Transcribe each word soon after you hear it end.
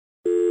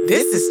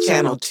This is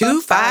Channel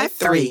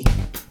 253.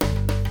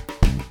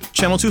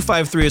 Channel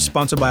 253 is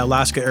sponsored by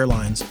Alaska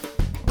Airlines.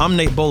 I'm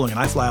Nate Bowling, and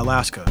I fly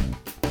Alaska.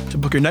 To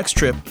book your next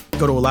trip,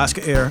 go to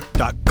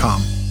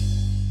alaskaair.com.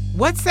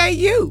 What say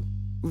you?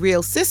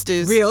 Real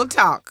sisters. Real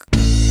talk.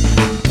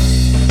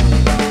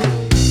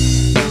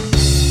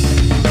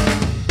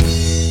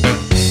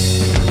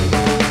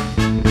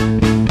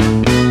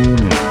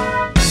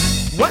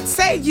 What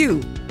say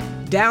you?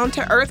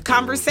 Down-to-earth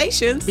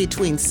conversations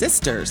Between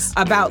sisters.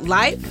 about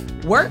life,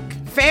 work,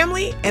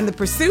 family, and the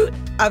pursuit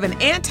of an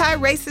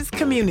anti-racist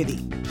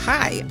community.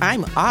 Hi,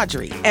 I'm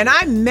Audrey. And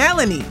I'm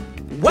Melanie.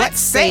 What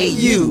say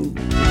you?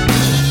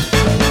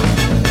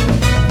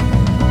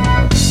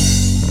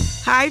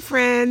 Hi,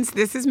 friends.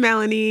 This is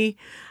Melanie.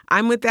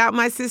 I'm without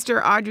my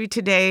sister Audrey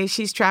today.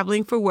 She's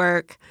traveling for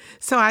work.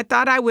 So I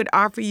thought I would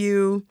offer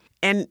you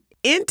an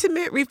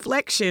intimate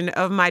reflection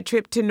of my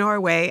trip to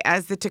Norway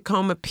as the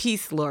Tacoma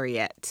Peace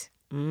Laureate.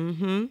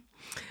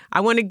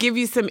 I want to give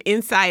you some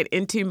insight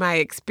into my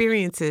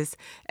experiences,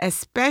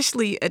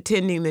 especially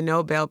attending the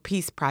Nobel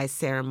Peace Prize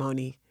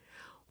ceremony.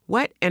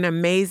 What an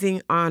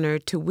amazing honor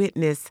to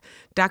witness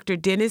Dr.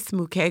 Denis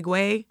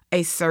Mukwege,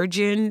 a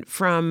surgeon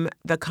from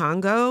the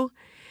Congo,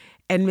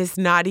 and Miss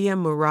Nadia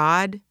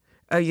Murad,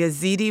 a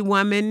Yazidi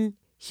woman,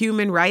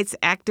 human rights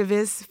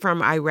activist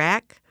from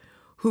Iraq,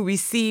 who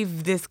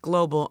received this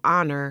global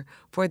honor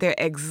for their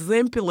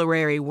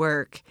exemplary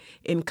work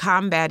in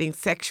combating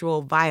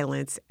sexual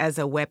violence as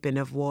a weapon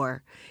of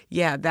war.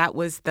 Yeah, that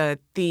was the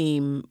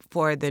theme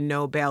for the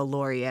Nobel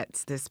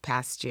laureates this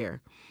past year.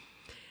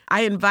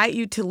 I invite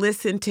you to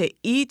listen to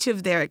each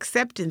of their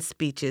acceptance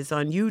speeches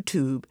on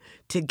YouTube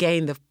to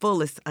gain the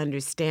fullest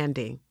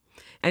understanding.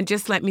 And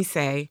just let me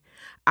say,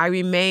 I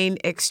remain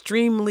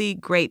extremely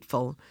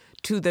grateful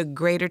to the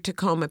Greater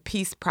Tacoma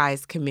Peace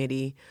Prize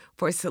Committee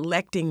for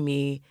selecting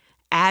me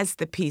as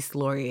the Peace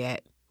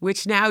Laureate,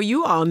 which now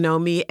you all know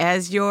me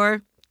as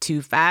your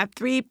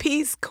 253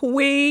 Peace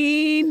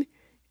Queen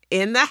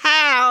in the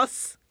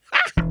house.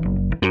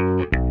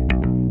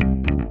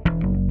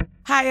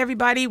 Hi,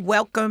 everybody.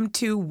 Welcome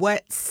to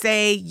What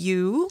Say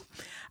You?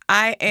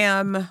 I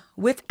am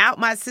without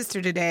my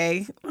sister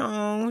today.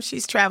 Oh,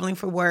 she's traveling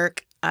for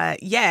work.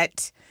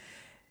 Yet,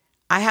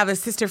 I have a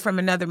sister from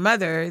another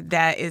mother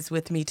that is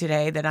with me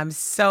today that I'm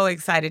so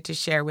excited to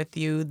share with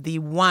you. The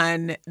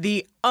one,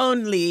 the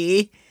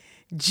only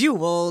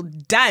Jewel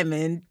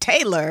Diamond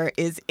Taylor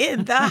is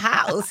in the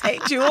house. Hey,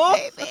 Jewel.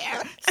 Hey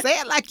there. Say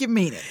it like you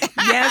mean it.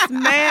 Yes,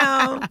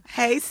 ma'am.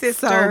 Hey,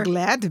 sister. So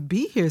glad to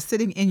be here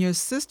sitting in your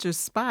sister's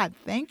spot.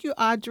 Thank you,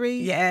 Audrey.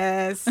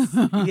 Yes,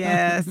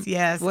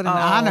 yes. What an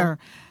honor.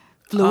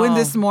 Flew in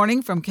this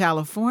morning from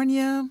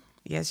California.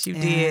 Yes, you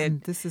and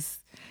did. This is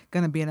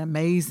going to be an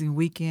amazing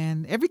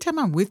weekend. Every time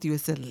I'm with you,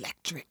 it's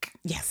electric.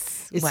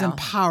 Yes. It's well,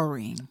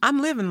 empowering.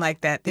 I'm living like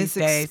that these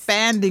It's days.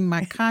 expanding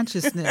my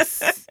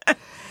consciousness.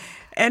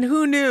 And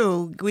who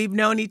knew? We've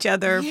known each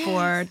other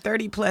for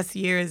 30 plus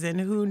years,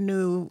 and who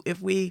knew if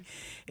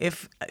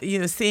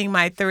seeing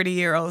my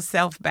 30-year-old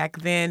self back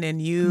then and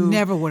you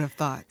Never would have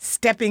thought.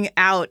 stepping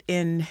out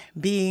and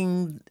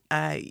being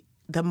the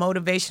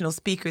motivational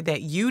speaker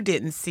that you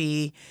didn't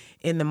see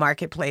in the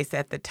marketplace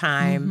at the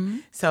time. Mm-hmm.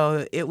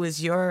 So it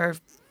was your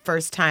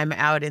first time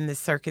out in the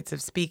circuits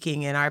of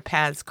speaking, and our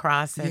paths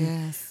crossed, and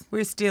Yes.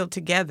 we're still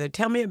together.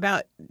 Tell me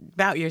about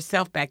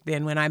yourself back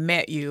then when I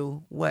met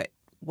you. What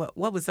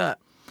was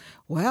up?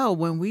 Well,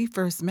 when we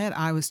first met,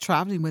 I was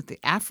traveling with the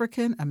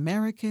African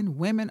American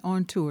Women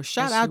on Tour.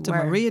 Shout Yes, out you to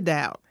were. Maria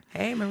Dowd.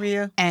 Hey,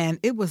 Maria. And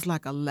it was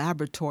like a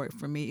laboratory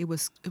for me. It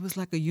was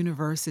like a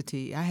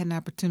university. I had an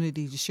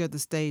opportunity to share the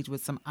stage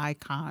with some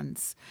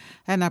icons.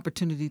 I had an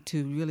opportunity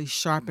to really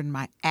sharpen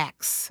my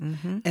axe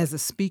as a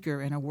speaker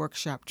and a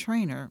workshop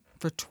trainer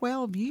for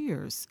 12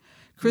 years,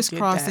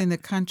 crisscrossing the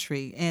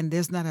country. And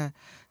there's not a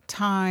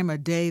time, a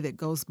day that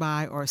goes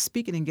by, or a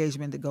speaking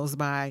engagement that goes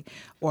by,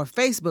 or a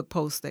Facebook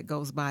post that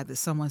goes by that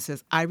someone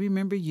says, I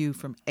remember you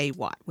from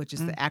AWOT, which is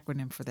the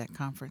acronym for that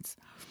conference.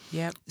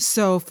 Yep.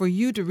 So for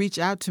you to reach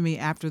out to me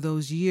after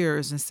those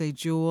years and say,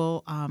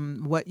 Jewel,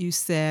 what you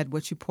said,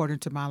 what you poured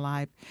into my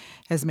life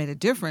has made a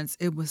difference,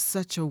 it was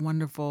such a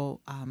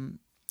wonderful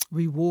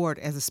reward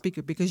as a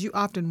speaker, because you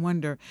often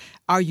wonder,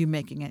 are you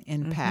making an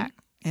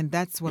impact? And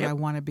that's what I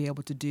want to be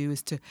able to do,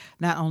 is to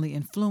not only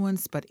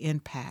influence, but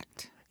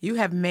impact. You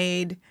have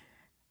made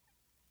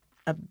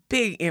a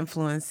big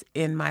influence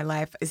in my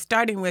life.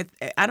 Starting with,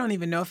 I don't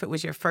even know if it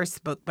was your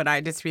first book, but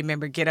I just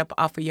remember Get Up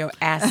Off of Your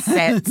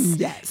Assets.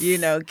 Yes.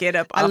 Get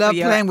up I off love of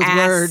your playing with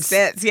words.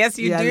 assets. Yes,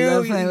 you do. I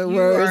love playing with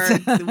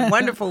words. Are a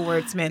wonderful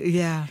wordsmith.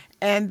 Yeah.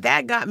 And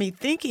that got me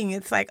thinking,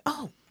 it's like,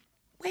 oh,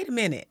 wait a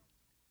minute.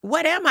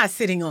 What am I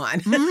sitting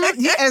on?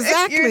 Yeah,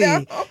 exactly. You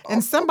know?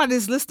 And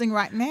somebody's listening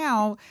right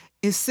now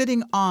is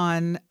sitting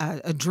on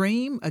a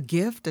dream, a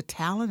gift, a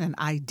talent, an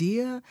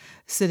idea,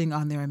 sitting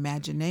on their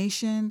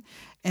imagination.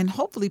 And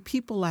hopefully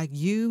people like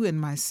you and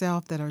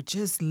myself that are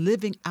just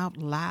living out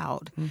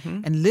loud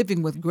and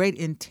living with great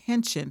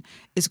intention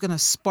is going to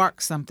spark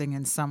something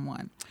in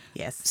someone.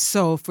 Yes.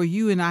 So for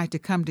you and I to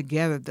come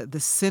together, the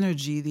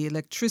synergy, the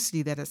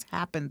electricity that has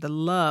happened, the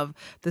love,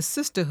 the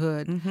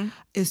sisterhood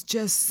is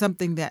just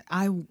something that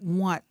I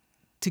want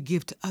to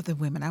give to other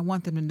women. I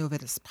want them to know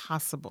that it's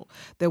possible,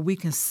 that we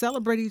can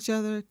celebrate each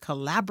other,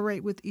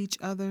 collaborate with each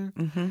other,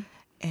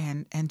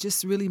 and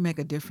just really make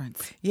a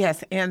difference.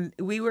 Yes, and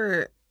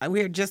we're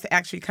just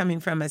actually coming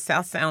from a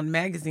South Sound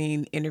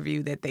magazine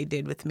interview that they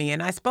did with me,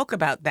 and I spoke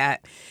about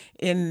that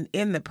in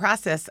the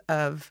process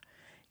of,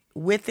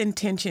 with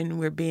intention,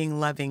 we're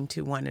being loving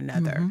to one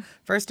another.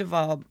 First of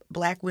all,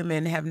 Black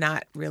women have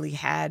not really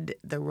had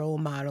the role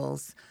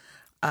models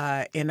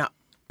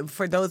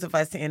for those of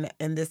us in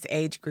this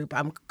age group.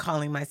 I'm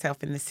calling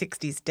myself in the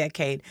 60s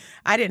decade.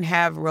 I didn't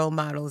have role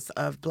models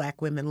of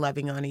Black women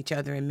loving on each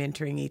other and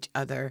mentoring each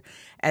other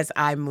as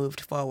I moved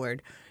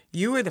forward.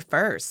 You were the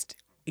first.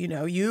 You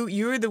know,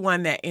 you were the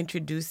one that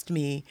introduced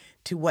me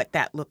to what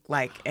that looked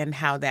like and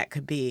how that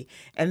could be.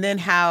 And then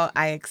how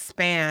I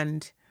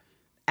expand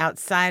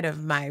outside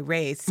of my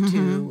race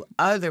to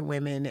other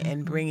women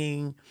and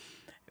bringing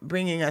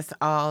us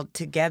all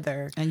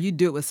together. And you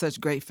do it with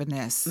such great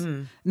finesse.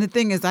 And the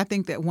thing is, I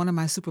think that one of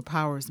my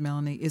superpowers,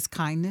 Melanie, is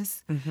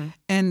kindness.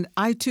 And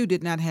I, too,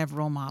 did not have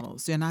role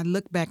models. And I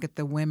look back at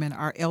the women,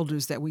 our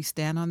elders that we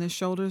stand on their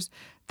shoulders,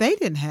 they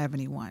didn't have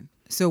anyone.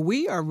 So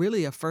we are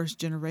really a first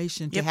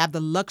generation to have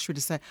the luxury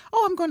to say,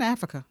 oh, I'm going to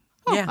Africa.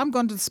 Oh, I'm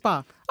going to the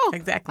spa. Oh,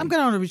 exactly. I'm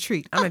going on a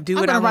retreat. I'm going to do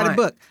what I want. I'm going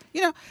to write want. a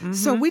book. You know,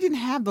 so we didn't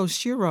have those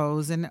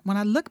sheroes. And when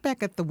I look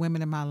back at the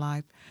women in my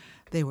life,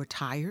 they were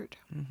tired.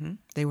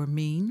 They were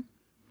mean.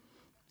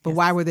 But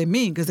why were they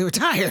mean? Because they were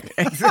tired.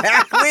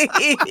 Exactly.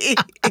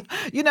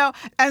 You know,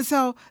 and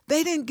so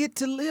they didn't get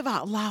to live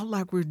out loud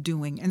like we're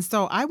doing. And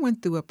so I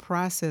went through a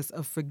process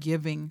of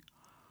forgiving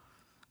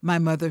my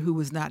mother, who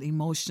was not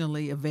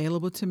emotionally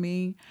available to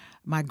me,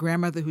 my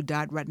grandmother, who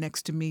died right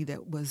next to me,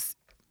 that was,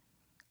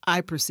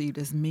 I perceived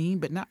as mean,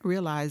 but not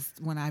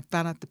realized when I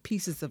found out the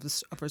pieces of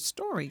her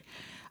story.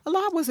 A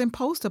lot was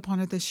imposed upon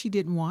her that she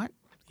didn't want.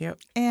 Yep.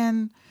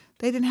 And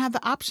they didn't have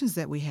the options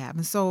that we have.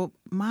 And so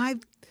my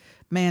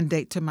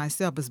mandate to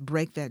myself is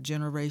break that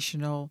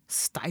generational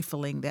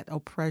stifling, that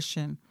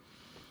oppression,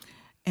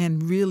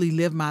 and really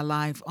live my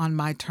life on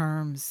my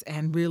terms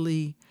and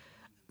really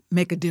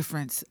make a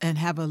difference and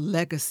have a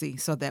legacy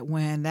so that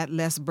when that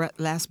last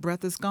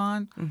breath is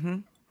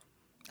gone,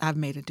 I've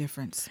made a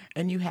difference.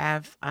 And you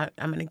have, I'm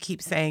going to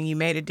keep saying you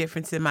made a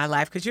difference in my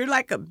life because you're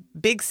like a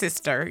big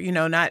sister, you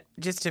know, not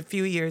just a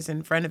few years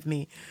in front of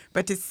me,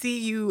 but to see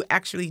you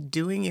actually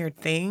doing your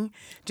thing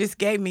just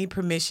gave me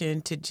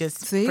permission to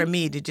just, for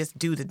me to just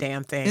do the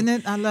damn thing. And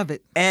then I love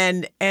it.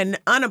 And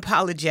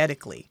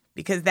unapologetically,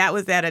 because that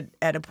was at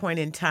a point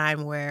in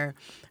time where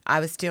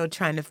I was still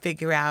trying to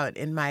figure out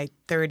in my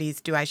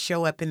 30s, do I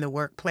show up in the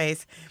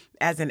workplace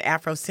as an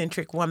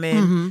Afrocentric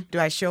woman? Do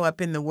I show up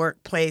in the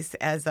workplace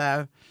as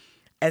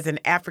an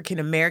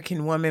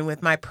African-American woman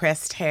with my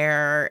pressed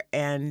hair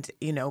and,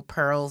 you know,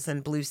 pearls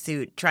and blue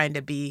suit, trying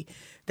to be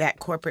that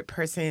corporate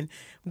person?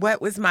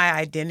 What was my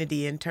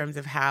identity in terms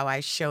of how I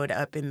showed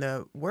up in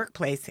the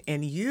workplace?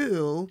 And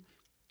you,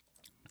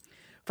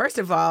 first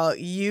of all,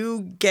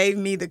 you gave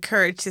me the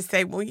courage to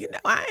say, well, you know,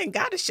 I ain't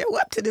got to show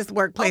up to this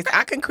workplace.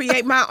 I can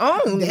create my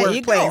own there workplace.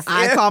 You go.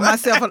 I call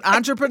myself an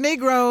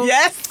entrepreneur.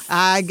 Yes.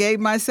 I gave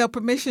myself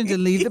permission to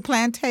leave the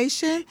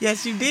plantation.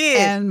 Yes, you did.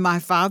 And my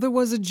father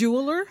was a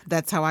jeweler.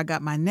 That's how I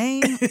got my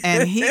name.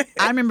 And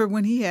I remember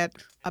when he had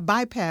a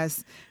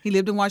bypass, he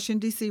lived in Washington,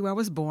 D.C., where I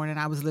was born, and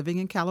I was living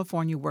in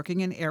California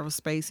working in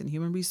aerospace and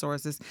human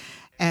resources.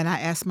 And I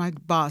asked my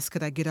boss,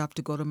 could I get up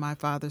to go to my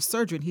father's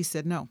surgery? And he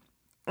said no.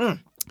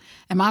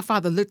 And my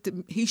father looked at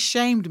me. He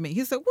shamed me.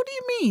 He said, what do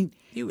you mean?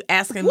 You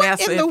asking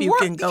Master if you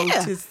can go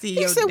to see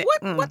your dad.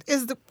 He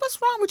said,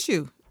 what's wrong with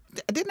you?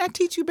 Didn't I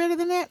teach you better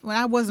than that? When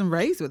I wasn't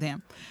raised with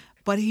him.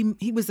 But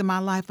he was in my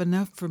life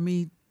enough for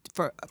me,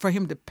 for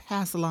him to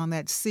pass along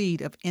that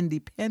seed of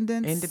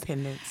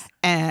independence.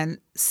 And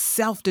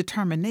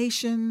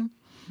self-determination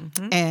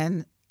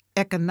and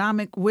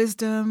economic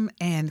wisdom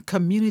and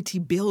community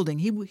building.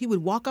 He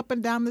would walk up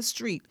and down the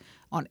street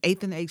on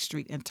 8th and 8th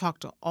Street and talk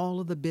to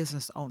all of the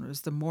business owners,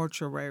 the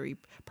mortuary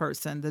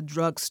person, the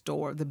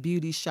drugstore, the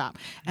beauty shop.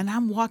 And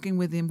I'm walking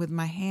with him with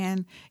my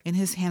hand in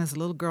his hand as a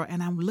little girl,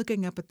 and I'm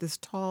looking up at this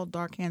tall,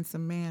 dark,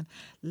 handsome man,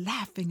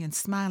 laughing and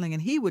smiling.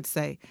 And he would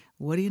say,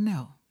 what do you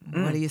know?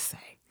 What do you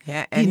say?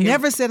 Yeah, he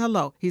never said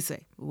hello. He'd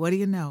say, what do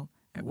you know?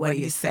 What do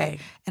you say?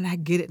 And I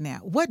get it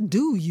now. What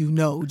do you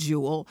know,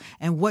 Jewel?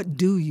 And what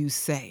do you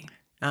say?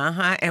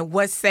 And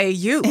what say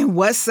you? And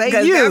what say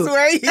you? Because that's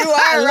where you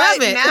are I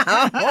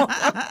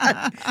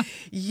right now.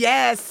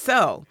 Yes.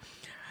 So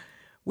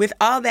with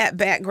all that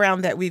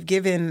background that we've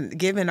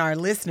given our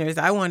listeners,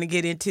 I want to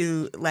get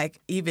into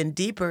like even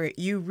deeper.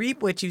 You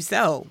reap what you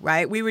sow,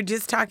 right? We were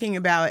just talking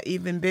about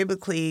even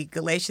biblically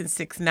Galatians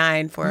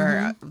 6:9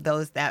 for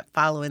those that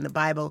follow in the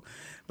Bible.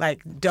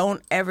 Like,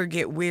 don't ever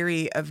get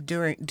weary of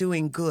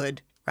doing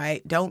good,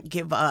 right? Don't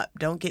give up.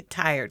 Don't get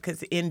tired,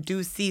 because in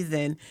due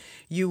season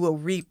you will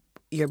reap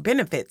your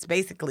benefits,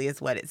 basically,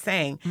 is what it's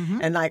saying.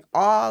 And like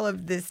all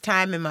of this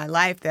time in my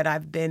life that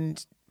I've been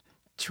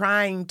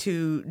trying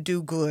to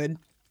do good,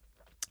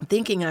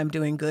 thinking I'm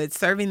doing good,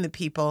 serving the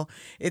people,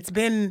 it's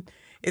been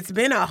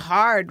a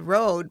hard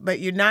road, but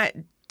you're not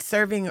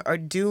serving or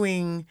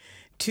doing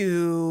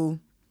to,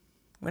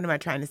 what am I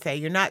trying to say?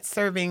 You're not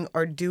serving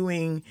or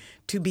doing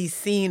to be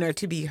seen or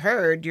to be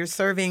heard. You're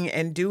serving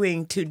and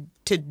doing to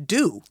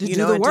do, To you do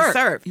know, the and work. to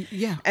serve.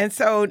 Yeah. And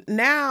so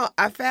now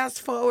I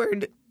fast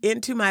forward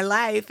into my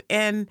life,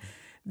 and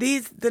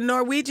the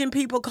Norwegian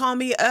people call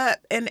me up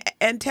and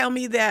tell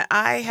me that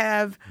I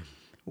have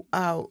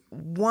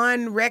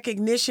won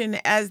recognition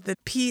as the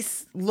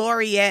Peace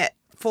Laureate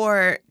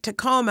for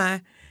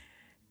Tacoma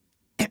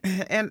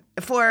and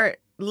for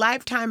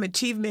lifetime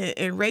achievement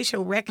in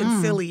racial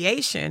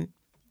reconciliation.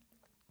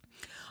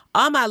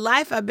 All my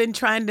life, I've been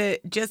trying to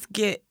just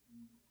get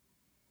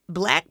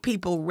Black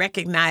people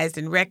recognized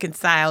and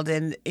reconciled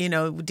and, you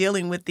know,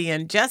 dealing with the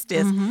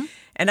injustice.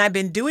 And I've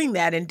been doing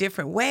that in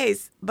different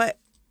ways. But,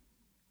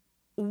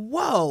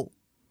 whoa,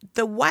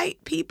 the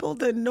white people,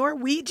 the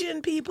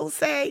Norwegian people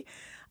say,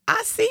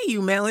 I see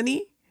you,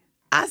 Melanie.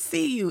 I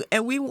see you.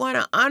 And we want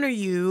to honor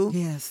you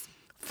Yes.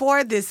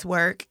 for this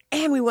work.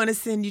 And we want to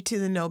send you to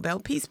the Nobel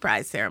Peace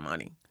Prize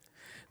ceremony.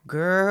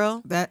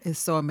 Girl. That is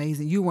so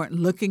amazing. You weren't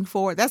looking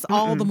for it. That's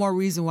all the more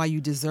reason why you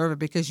deserve it,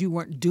 because you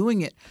weren't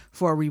doing it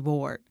for a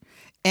reward.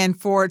 And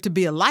for it to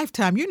be a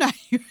lifetime, you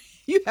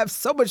have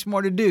so much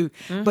more to do.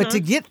 But to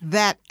get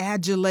that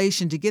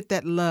adulation, to get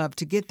that love,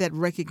 to get that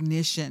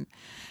recognition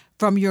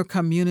from your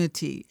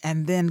community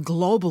and then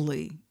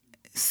globally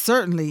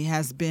certainly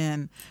has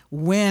been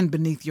wind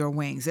beneath your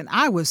wings. And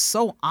I was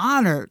so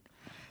honored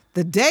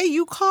the day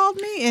you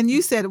called me and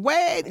you said,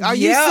 wait, are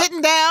you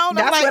sitting down?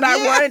 That's I'm like, what I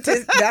 "Yeah." wanted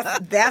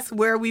to, that's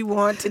where we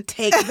want to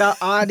take the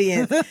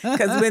audience.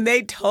 Because when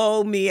they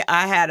told me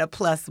I had a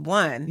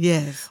 +1.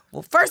 Yes.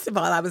 Well, first of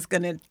all, I was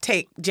going to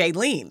take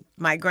Jaylene,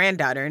 my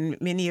granddaughter.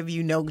 And many of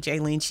you know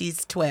Jaylene.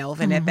 She's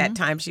 12. And at that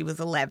time, she was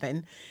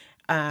 11.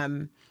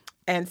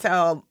 And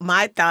so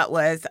my thought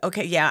was,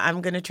 okay, yeah,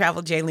 I'm going to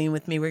travel Jaylene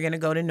with me. We're going to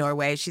go to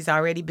Norway. She's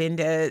already been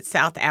to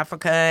South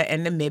Africa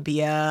and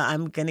Namibia.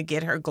 I'm going to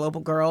get her Global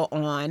Girl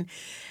on.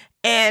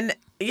 And,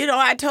 you know,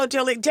 I told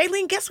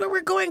Jaylene, guess where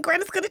we're going?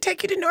 Grandma's going to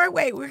take you to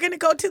Norway. We're going to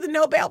go to the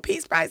Nobel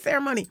Peace Prize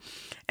ceremony.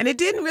 And it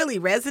didn't really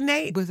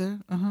resonate. With her?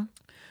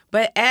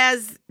 But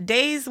as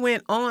days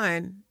went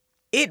on,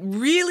 it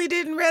really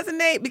didn't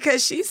resonate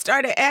because she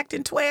started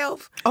acting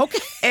 12. Okay.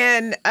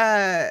 And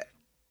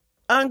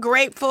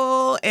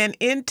ungrateful and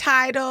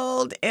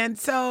entitled. And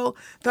so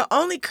the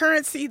only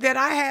currency that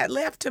I had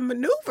left to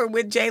maneuver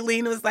with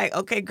Jaylene was like,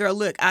 okay, girl,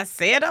 look, I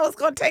said I was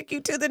going to take you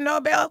to the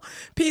Nobel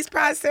Peace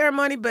Prize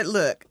ceremony, but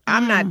look,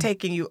 I'm not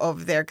taking you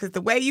over there because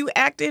the way you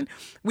acting,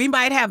 we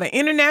might have an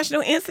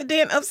international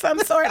incident of some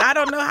sort. I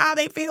don't know how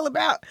they feel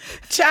about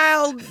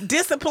child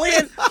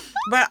discipline,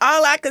 but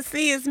all I could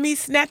see is me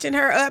snatching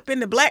her up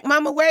in the Black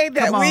Mama way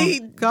that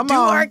we do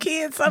our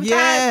kids sometimes.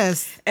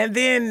 Yes. And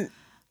then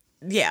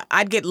yeah,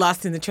 I'd get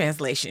lost in the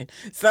translation.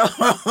 So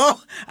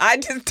I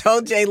just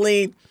told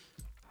Jaylene,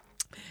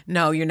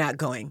 no, you're not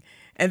going.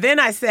 And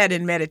then I sat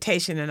in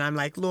meditation and I'm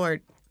like,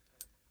 Lord,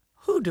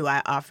 who do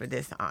I offer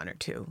this honor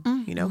to?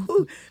 You know,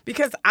 who?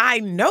 Because I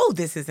know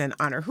this is an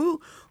honor.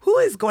 Who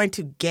is going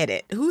to get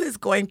it? This is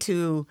going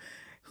to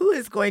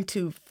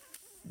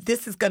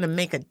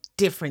make a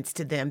difference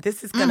to them.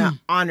 This is going to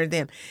honor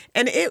them.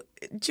 And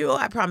Jewel,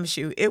 I promise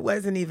you, it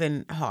wasn't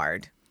even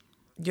hard.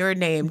 Your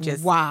name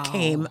just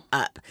came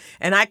up.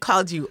 And I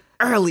called you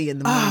early in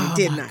the morning,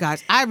 didn't I? Oh, my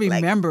gosh. I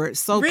remember it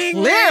so Ring,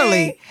 clearly.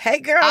 ring. Hey,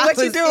 girl, what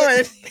you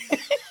doing?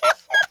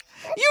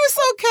 You were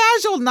so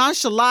casual,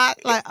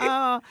 nonchalant. Like,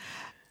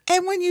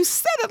 and when you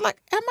said it,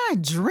 like, am I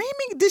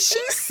dreaming? Did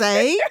she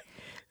say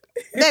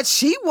that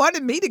she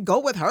wanted me to go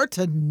with her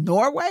to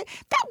Norway?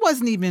 That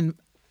wasn't even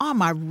on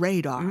my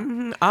radar.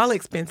 All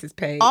expenses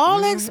paid.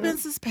 All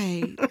expenses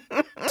paid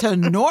to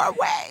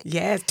Norway.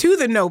 Yes, to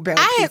the Nobel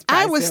Peace Prize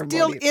I was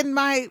ceremony. still in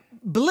my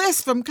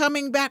bliss from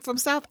coming back from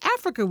South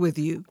Africa with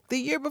you the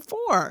year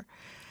before.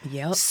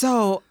 Yep.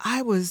 So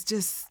I was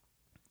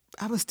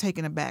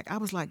taken aback. I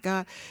was like,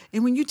 God.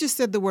 And when you just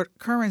said the word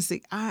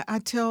currency, I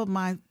tell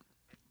my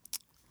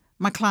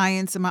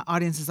clients and my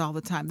audiences all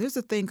the time, there's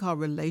a thing called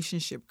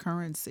relationship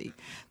currency,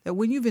 that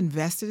when you've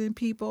invested in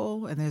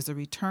people and there's a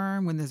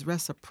return, when there's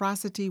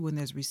reciprocity, when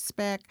there's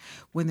respect,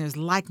 when there's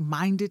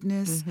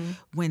like-mindedness,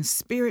 when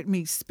spirit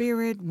meets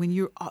spirit, when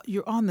you're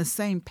on the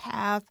same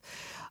path,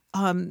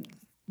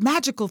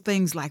 magical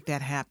things like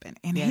that happen.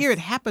 And here it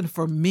happened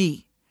for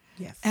me.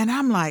 Yes. And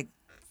I'm like,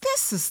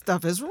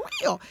 stuff is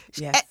real.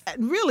 Yes.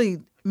 Really,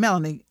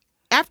 Melanie,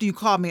 after you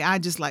called me, I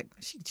just like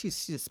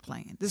she's just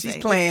playing. She's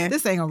playing.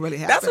 This ain't gonna really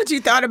happen. That's what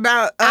you thought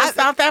about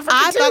South Africa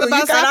I too. thought about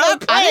You South I was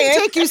Africa. I playing.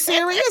 didn't take you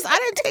serious. I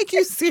didn't take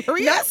you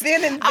serious. Not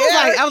then and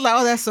I was like,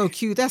 oh, that's so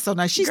cute. That's so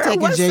nice. She's Girl,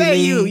 taking what say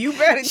Jaylene. you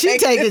better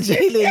She's take taking this.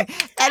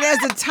 Jaylene. And as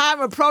the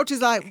time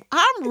approaches, like,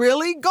 I'm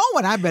really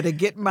going. I better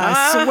get my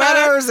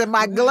sweaters and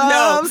my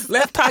gloves. No,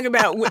 let's talk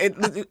about.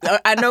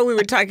 I know we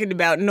were talking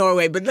about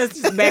Norway, but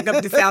let's just back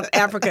up to South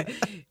Africa.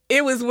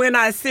 It was when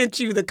I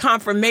sent you the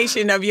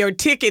confirmation of your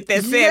ticket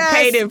that said Yes.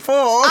 paid in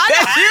full.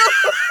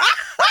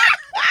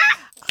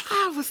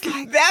 I was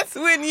like, That's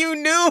when you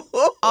knew.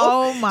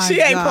 oh my God.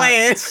 She ain't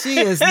playing. She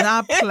is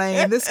not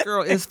playing. This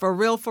girl is for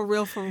real, for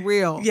real, for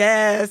real.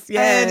 Yes.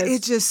 And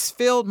it just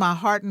filled my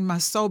heart and my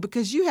soul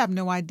because you have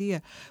no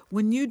idea.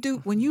 When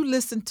you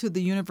listen to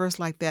the universe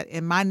like that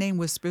and my name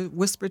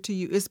whispered to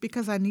you, it's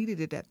because I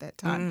needed it at that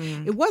time.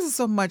 It wasn't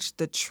so much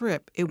the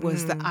trip. It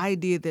was the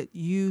idea that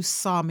you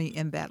saw me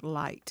in that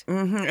light.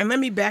 And let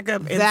me back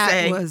up and That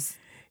say, was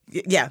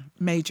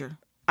major.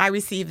 I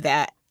received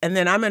that. And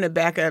then I'm going to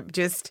back up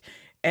just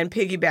and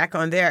piggyback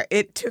on there.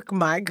 It took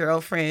my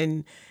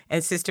girlfriend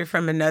and sister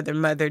from another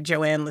mother,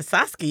 Joanne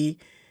Lasowski,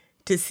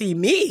 to see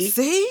me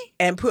See?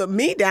 and put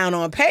me down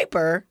on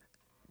paper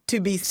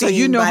to be seen So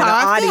you know by how the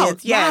I audience.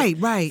 felt. Yes.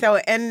 Right. So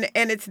and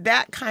it's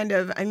that kind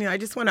of, I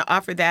just want to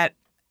offer that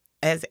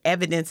as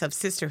evidence of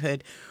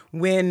sisterhood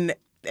when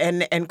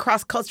and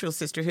cross-cultural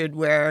sisterhood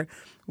where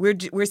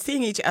we're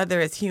seeing each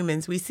other as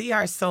humans. We see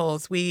our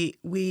souls.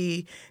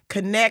 We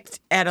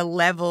connect at a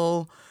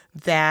level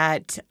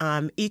that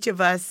each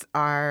of us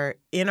are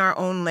in our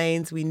own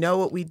lanes. We know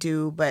what we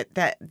do, but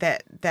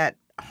that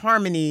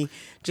harmony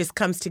just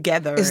comes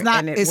together. It's not.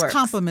 And it It's works.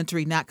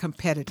 complementary, not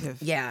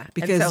competitive. Yeah. And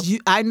Because so-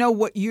 I know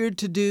what you're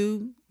to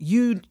do.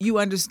 You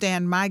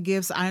understand my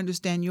gifts. I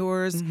understand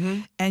yours,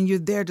 and you're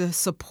there to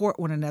support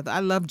one another. I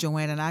love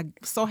Joanne, and I'm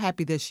so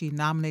happy that she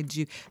nominated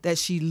you. That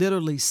she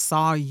literally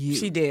saw you.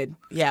 She did.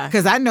 Yeah.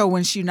 Because I know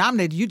when she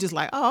nominated you, just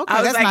like, oh, I okay,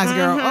 was that's like, nice,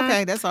 girl.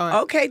 Okay, that's all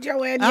right. Okay,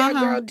 Joanne. Yeah,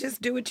 girl,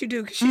 just do what you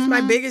do. 'Cause she's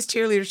my biggest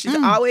cheerleader. She's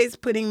always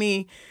putting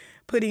me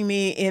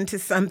into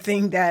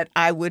something that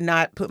I would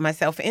not put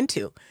myself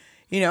into,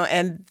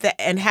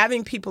 and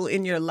having people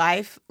in your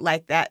life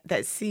like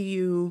that see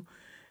you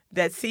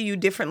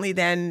differently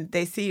than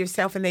they see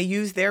yourself, and they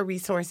use their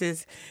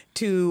resources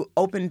to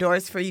open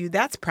doors for you.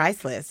 That's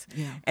priceless.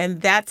 Yeah.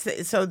 And that's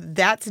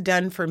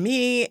done for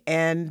me.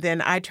 And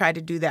then I try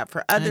to do that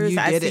for others. you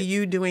I did see it.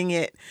 you doing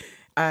it.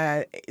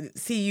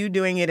 See you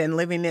doing it and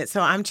living it.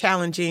 So I'm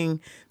challenging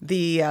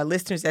the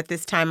listeners at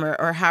this time,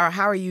 or how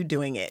are you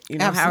doing it?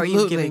 How are you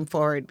Absolutely. giving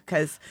forward?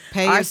 Because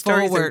Pay our it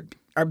stories forward.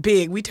 are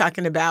big. We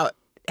talking about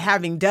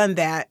having done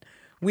that.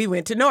 We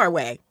went to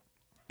Norway,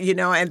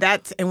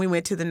 and we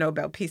went to the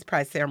Nobel Peace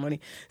Prize ceremony.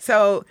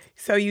 So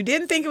you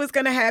didn't think it was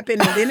going to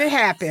happen, and then it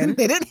happened.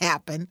 It didn't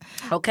happen.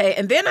 Okay,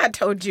 and then I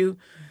told you,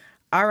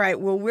 all right,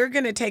 well, we're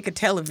going to take a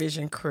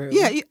television crew.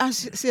 Yeah,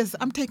 she says,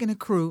 I'm taking a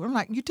crew. I'm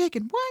like, you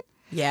taking what?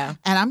 Yeah.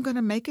 And I'm going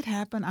to make it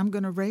happen. I'm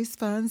going to raise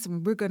funds,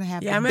 and we're going to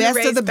have Yeah, the I'm going to best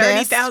of raise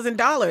the best.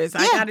 $30,000.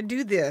 I Yeah. got to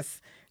do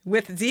this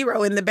with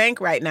zero in the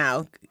bank right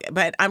now,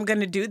 but I'm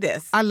going to do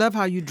this. I love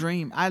how you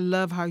dream. I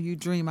love how you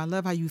dream. I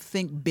love how you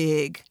think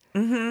big.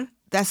 Mm-hmm.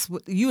 That's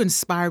what you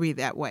inspire me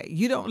that way.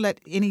 You don't let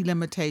any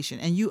limitation,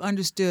 and you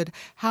understood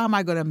how am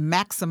I going to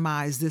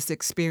maximize this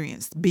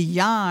experience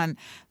beyond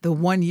the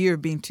 1 year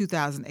of being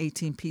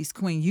 2018 Peace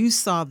Queen. You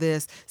saw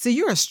this. See,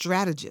 you're a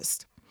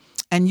strategist.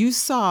 And you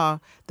saw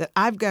that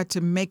I've got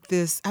to make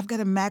this, I've got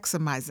to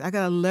maximize it. I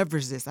got to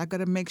leverage this. I got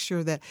to make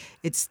sure that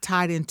it's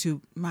tied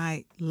into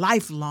my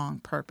lifelong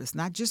purpose,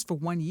 not just for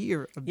 1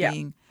 year of Yeah.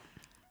 being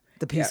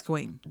the Peace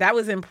Queen. That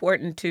was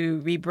important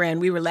to rebrand.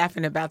 We were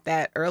laughing about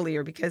that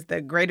earlier because the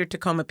Greater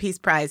Tacoma Peace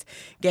Prize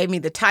gave me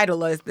the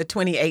title as the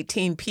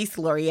 2018 Peace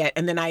Laureate,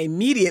 and then I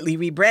immediately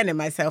rebranded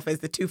myself as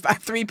the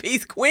 253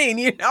 Peace Queen.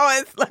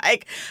 It's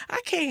like,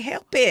 I can't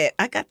help it.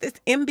 I got this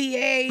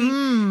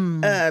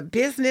MBA,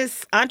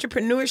 business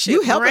entrepreneurship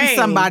You helping brain.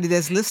 somebody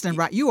that's listening,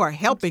 right? You are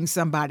helping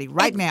somebody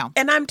right now.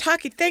 And I'm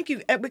talking, thank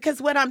you,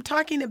 because what I'm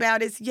talking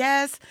about is,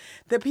 yes,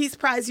 the Peace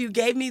Prize, you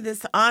gave me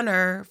this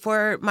honor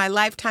for my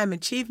lifetime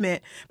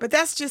achievement, but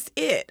that's just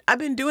it. I've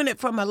been doing it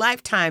for my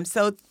lifetime.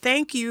 So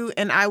thank you,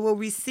 and I will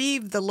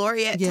receive the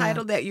laureate Yeah.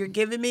 title that you're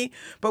giving me.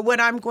 But what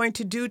I'm going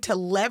to do to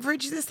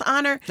leverage this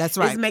honor That's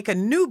right. is make a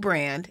new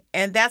brand,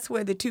 and that's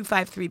where the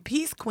 253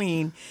 Peace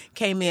Queen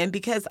came in,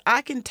 because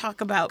I can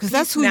talk about Because peace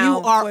that's who now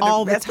you are for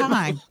all the rest of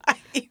my time. life.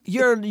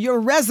 Your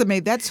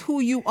resume, that's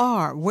who you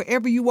are.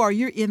 Wherever you are,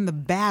 you're in the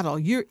battle.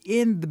 You're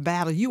in the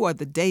battle. You are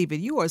the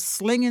David. You are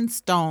slinging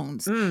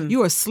stones.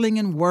 You are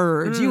slinging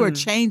words. You are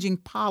changing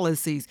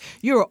policies.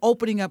 You are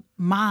opening up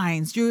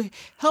minds. You're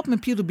helping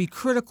people be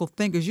critical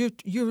thinkers.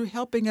 You're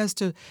helping us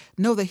to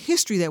know the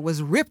history that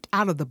was ripped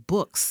out of the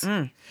books.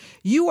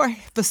 You are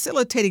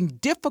facilitating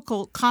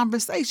difficult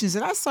conversations.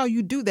 And I saw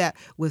you do that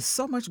with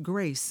so much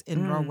grace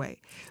in Norway.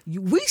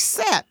 We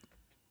sat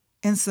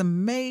in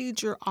some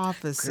major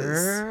offices.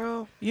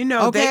 Girl,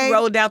 Okay. they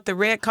rolled out the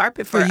red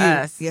carpet for you.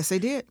 us. Yes, they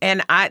did.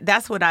 And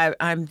that's what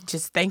I'm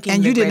just thanking.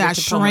 And the you did Greater not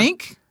Tacoma.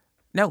 shrink.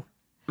 No.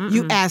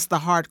 You asked the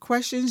hard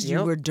questions. You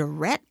Yep. were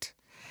direct.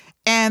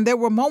 And there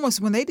were moments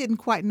when they didn't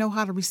quite know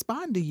how to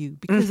respond to you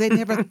because they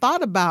never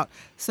thought about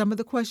some of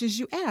the questions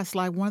you asked.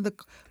 Like one of the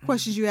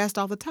questions you asked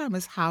all the time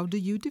is, how do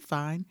you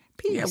define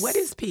peace? Yeah, what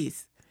is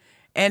peace?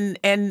 And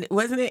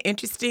wasn't it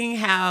interesting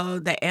how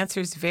the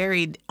answers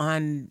varied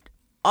on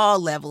all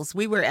levels?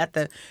 We were at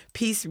the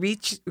Peace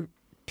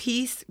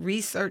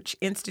Research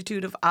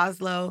Institute of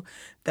Oslo,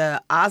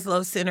 the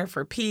Oslo Center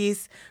for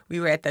Peace. We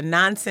were at the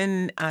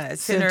Nansen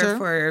Center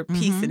for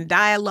Peace and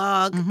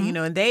Dialogue. You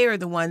know, and they are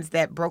the ones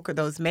that broker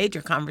those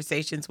major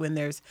conversations when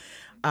there's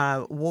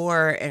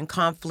war and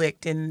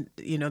conflict in,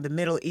 you know, the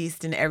Middle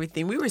East and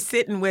everything. We were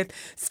sitting with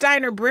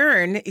Steiner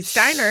Brun.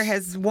 Steiner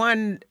has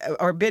won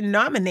or been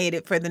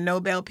nominated for the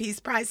Nobel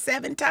Peace Prize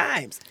 7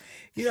 times.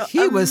 You know,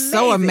 He was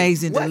so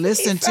amazing to Wasn't he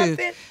listen to.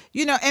 something?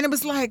 You know, and it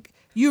was like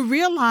you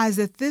realize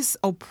that this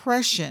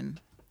oppression,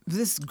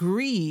 this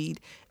greed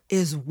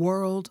is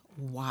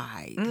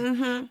worldwide.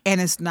 And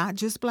it's not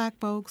just black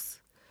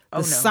folks,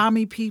 the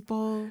Sami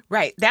people.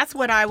 Right. That's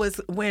what I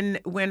was when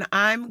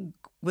I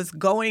was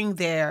going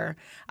there.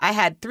 I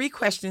had 3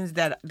 questions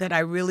that I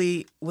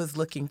really was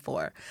looking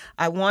for.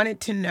 I wanted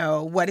to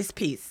know, what is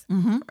peace,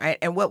 right?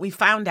 And what we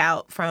found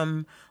out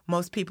from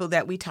most people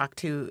that we talked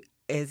to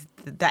is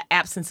the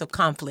absence of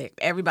conflict.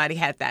 Everybody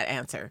had that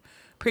answer.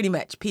 Pretty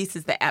much, peace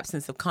is the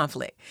absence of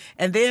conflict.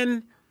 And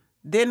then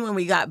when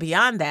we got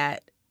beyond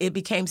that, it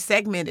became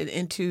segmented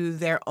into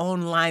their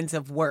own lines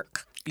of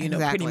work. You know,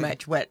 pretty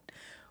much what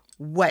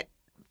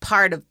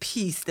part of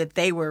peace that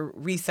they were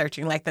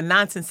researching. Like the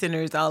Nansen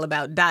Center is all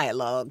about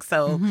dialogue.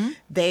 So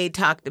they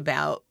talked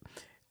about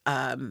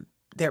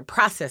their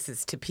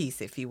processes to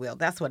peace, if you will.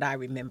 That's what I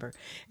remember.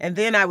 And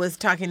then I was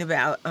talking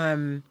about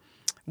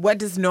what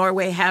does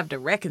Norway have to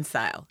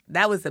reconcile?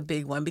 That was a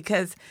big one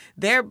because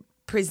they're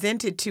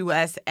presented to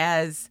us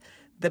as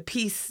the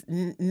peace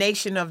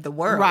nation of the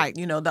world. Right.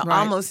 You know, the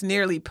almost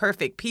nearly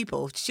perfect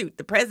people. Shoot,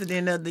 the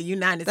president of the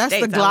United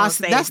States.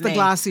 That's the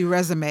glossy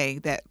resume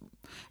that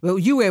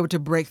you were able to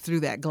break through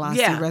that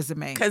glossy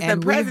resume. Because the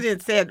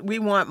president said, we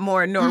want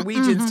more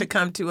Norwegians to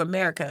come to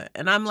America.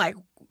 And I'm like,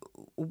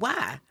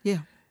 why?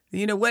 Yeah.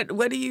 You know, why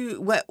do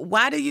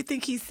you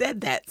think he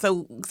said that?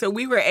 So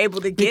we were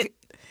able to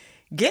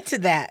get to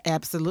that.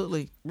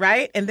 Absolutely.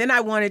 Right? And then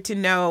I wanted to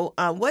know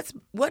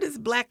what is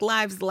Black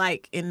lives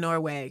like in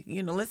Norway?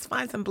 You know, let's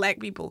find some Black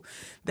people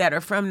that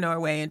are from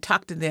Norway and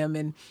talk to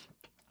them.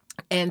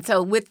 And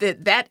so with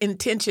that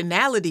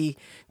intentionality,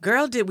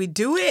 girl, did we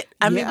do it?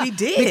 I mean, we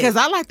did. Because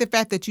I like the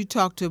fact that you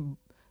talked to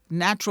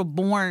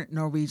natural-born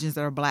Norwegians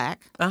that are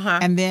Black.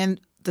 And then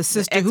the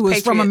sister who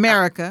is from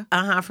America.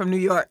 From New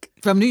York.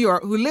 From New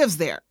York, who lives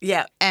there.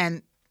 Yeah.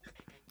 And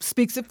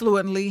speaks it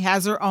fluently,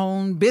 has her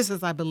own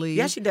business, I believe.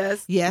 Yes, she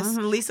does. Yes.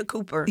 Lisa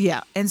Cooper.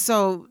 Yeah. And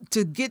so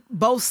to get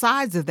both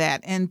sides of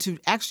that and to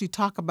actually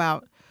talk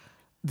about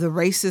the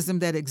racism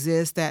that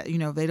exists, that, you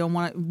know, they don't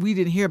want, we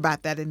didn't hear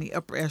about that in the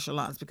upper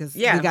echelons because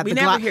we got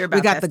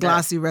the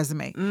glossy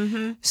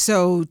resume.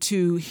 So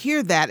to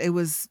hear that, it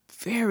was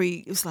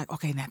like,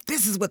 okay, now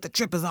this is what the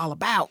trip is all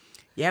about.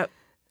 Yep.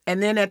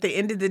 And then at the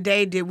end of the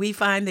day, did we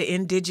find the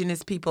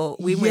indigenous people?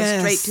 We went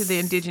straight to the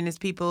indigenous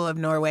people of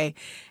Norway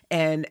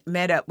and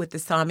met up with the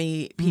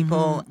Sami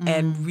people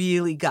and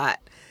really got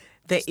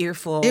the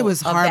earful it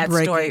was of that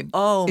story.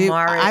 Heartbreaking.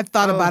 Marit. I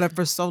thought about it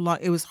for so long.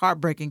 It was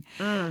heartbreaking.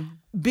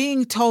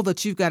 Being told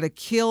that you've got to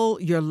kill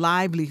your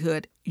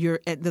livelihood,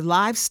 the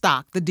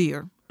livestock, the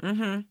deer,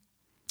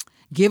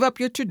 give up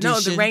your tradition. No,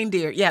 the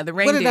reindeer. Yeah, the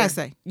reindeer. What did I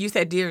say? You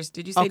said deers.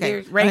 Did you say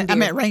deer? Reindeer. I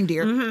meant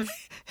reindeer.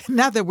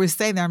 Now that we're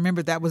saying that, I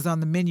remember that was on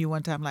the menu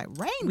one time. Like,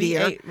 reindeer? We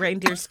ate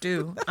reindeer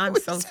stew. I'm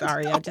so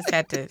sorry. I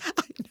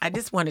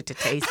just wanted to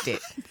taste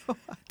it.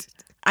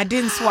 I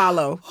didn't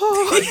swallow.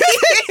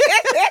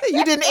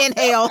 You didn't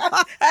inhale.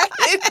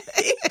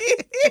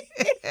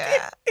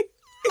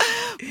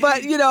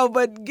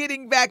 But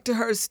getting back to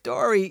her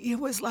story, it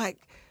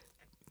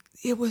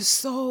was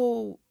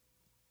so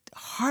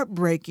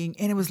heartbreaking.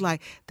 And it was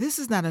like, this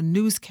is not a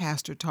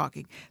newscaster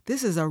talking.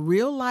 This is a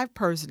real life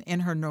person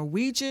in her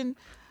Norwegian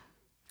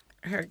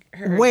her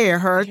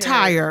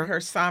attire,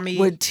 her Sami,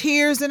 with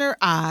tears in her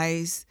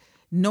eyes,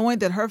 knowing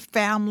that her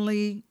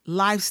family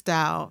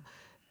lifestyle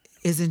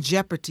is in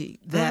jeopardy,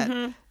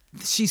 that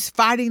she's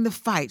fighting the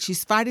fight.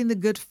 She's fighting the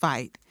good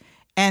fight.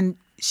 And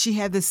she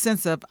had this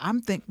sense of,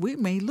 we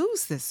may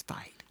lose this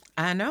fight.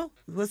 I know.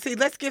 Well, see,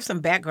 let's give some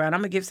background.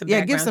 I'm going to give some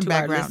background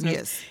our listeners.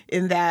 Yes.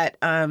 In that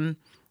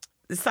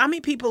the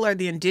Sami people are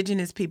the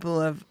indigenous people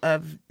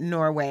of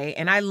Norway.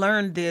 And I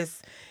learned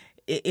this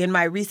in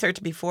my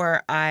research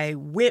before I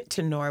went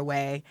to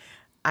Norway.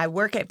 I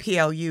work at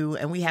PLU,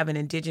 and we have an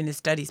Indigenous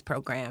Studies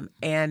program.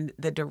 And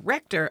the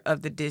director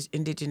of the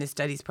Indigenous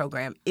Studies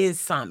program is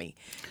Sami.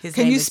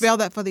 Can you spell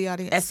that for the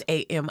audience?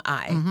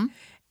 S-A-M-I.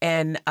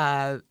 And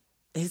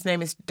his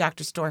name is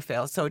Dr.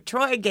 Storfeld. So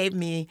Troy gave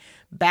me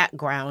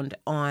background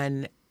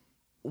on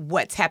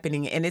what's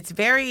happening. And it's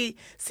very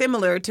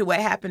similar to what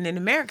happened in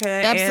America.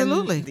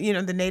 Absolutely. And, you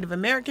know, the Native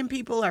American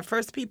people, our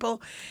first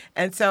people.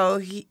 And so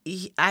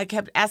I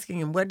kept asking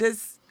him, what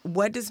does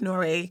what does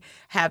Norway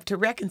have to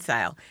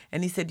reconcile?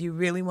 And he said, you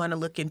really want to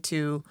look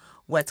into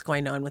what's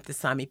going on with the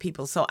Sami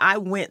people. So I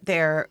went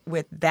there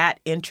with that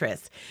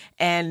interest.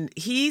 And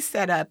he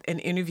set up an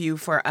interview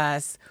for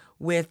us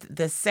with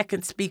the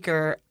second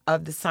speaker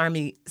of the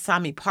Sami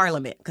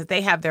parliament, because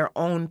they have their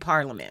own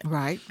parliament.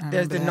 Right.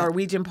 There's the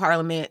Norwegian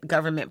parliament,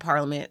 government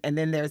parliament, and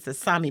then there's the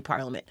Sami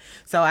parliament.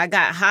 So I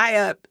got high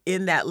up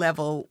in that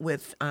level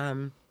with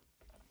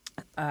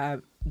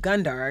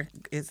Gundar,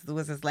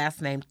 was his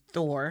last name,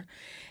 Thor.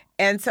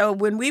 And so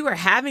when we were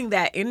having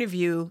that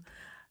interview,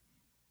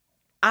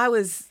 I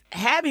was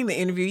having the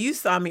interview. You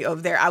saw me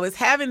over there. I was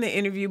having the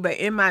interview, but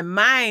in my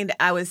mind,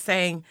 I was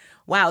saying,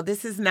 wow,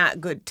 this is not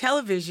good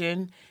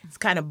television. It's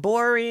kind of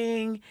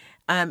boring.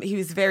 He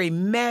was very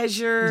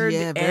measured.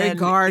 Yeah, very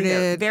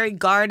guarded. Very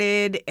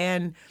guarded,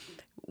 and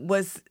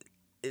was,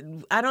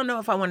 I don't know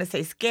if I want to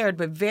say scared,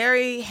 but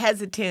very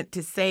hesitant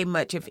to say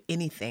much of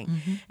anything.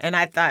 Mm-hmm. And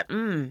I thought,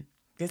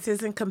 this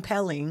isn't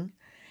compelling.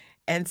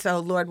 And so,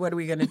 Lord, what are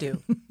we going to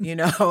do?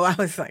 I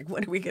was like,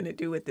 what are we going to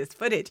do with this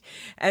footage?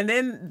 And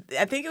then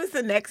I think it was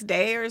the next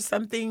day or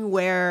something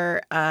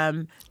where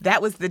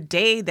that was the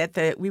day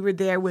that we were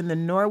there when the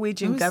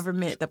Norwegian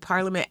government, the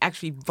parliament,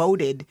 actually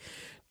voted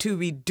to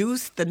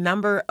reduce the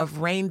number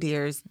of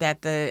reindeers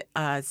that the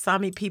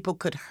Sami people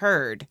could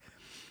herd.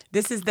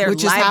 This is their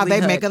livelihood. Which is how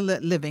they make a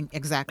living,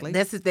 exactly.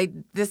 This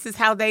is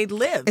how they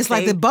live. It's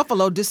like the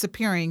buffalo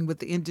disappearing with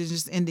the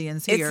indigenous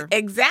Indians here. It's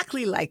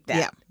exactly like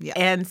that. Yeah.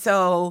 And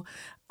so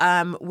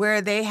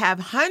where they have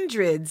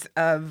hundreds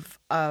of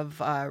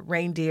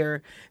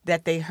reindeer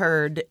that they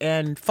herd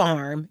and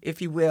farm,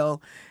 if you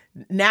will,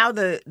 now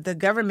the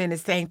government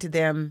is saying to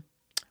them,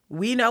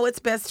 we know what's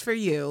best for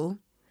you,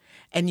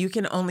 and you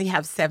can only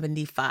have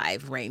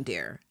 75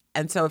 reindeer.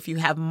 And so if you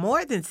have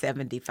more than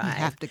 75, you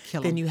have to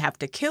kill then them. You have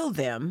to kill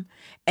them.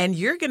 And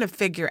you're going to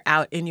figure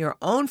out in your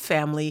own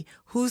family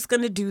who's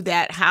going to do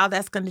that, how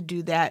that's going to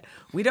do that.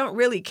 We don't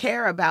really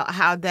care about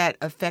how that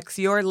affects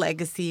your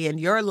legacy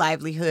and your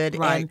livelihood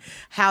and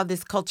how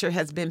this culture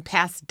has been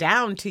passed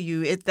down to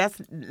you.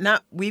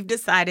 We've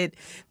decided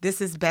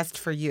this is best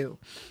for you.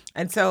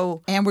 And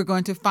we're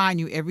going to fine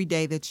you every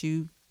day that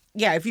you...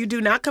 Yeah, if you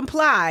do not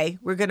comply,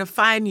 we're going to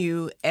fine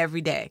you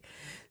every day.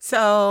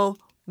 So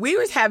we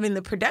were having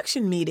the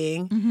production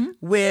meeting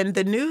when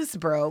the news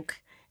broke,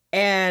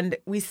 and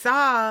we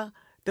saw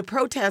the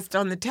protest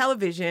on the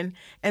television,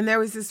 and there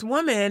was this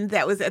woman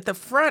that was at the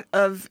front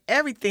of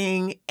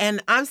everything,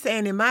 and I'm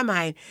saying in my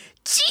mind,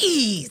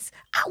 geez,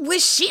 I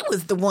wish she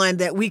was the one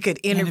that we could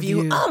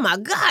interview. Oh, my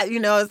God.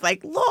 It's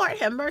like, Lord,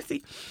 have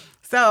mercy.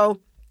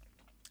 So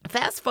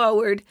fast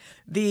forward,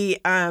 the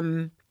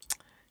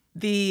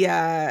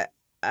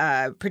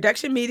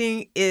production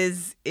meeting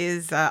is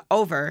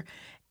over.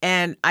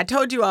 And I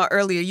told you all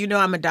earlier,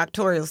 I'm a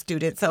doctoral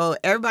student, so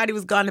everybody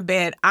was gone to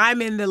bed.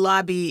 I'm in the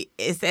lobby.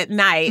 It's at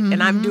night,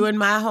 and I'm doing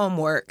my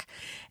homework.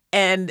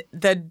 And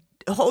the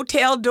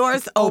hotel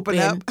doors open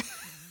up.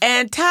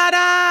 And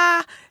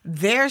ta-da!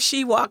 There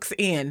she walks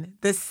in,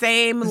 the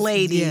same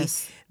lady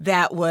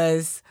that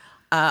was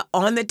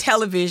on the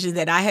television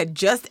that I had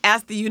just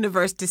asked the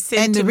universe to send to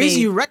me. And the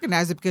reason you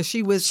recognize it because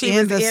she was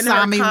in the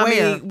Sami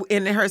wear.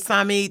 In her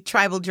Sami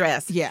tribal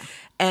dress. Yeah.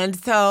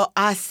 And so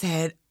I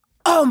said,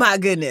 oh, my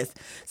goodness.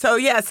 So,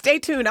 stay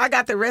tuned. I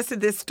got the rest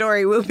of this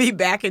story. We'll be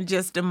back in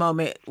just a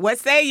moment. What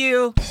say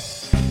you?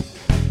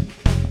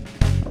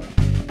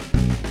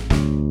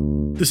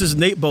 This is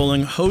Nate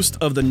Bowling, host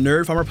of the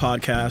Nerd Farmer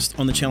podcast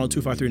on the Channel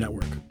 253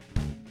 network.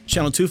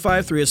 Channel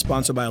 253 is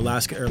sponsored by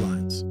Alaska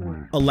Airlines.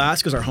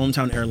 Alaska is our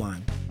hometown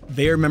airline.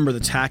 They remember the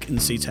TAC and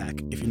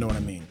SeaTac, if you know what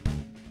I mean.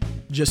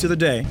 Just the other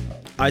day,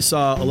 I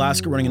saw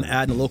Alaska running an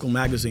ad in a local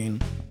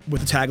magazine with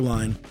the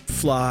tagline,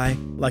 "Fly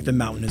like the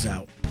mountain is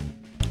out."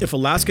 If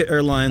Alaska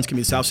Airlines can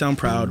be South Sound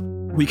proud,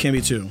 we can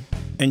be too,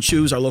 and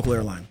choose our local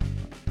airline.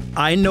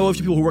 I know a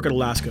few people who work at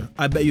Alaska.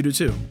 I bet you do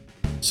too.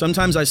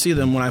 Sometimes I see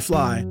them when I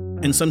fly,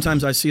 and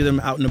sometimes I see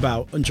them out and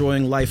about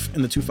enjoying life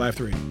in the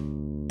 253.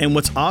 And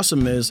what's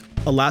awesome is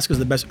Alaska is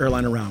the best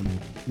airline around.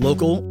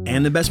 Local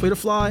and the best way to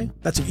fly,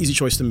 that's an easy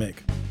choice to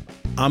make.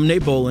 I'm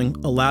Nate Bowling,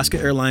 Alaska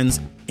Airlines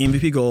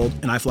MVP Gold,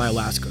 and I fly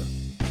Alaska.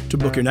 To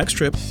book your next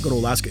trip, go to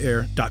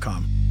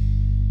alaskaair.com.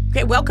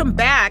 Okay, welcome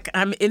back.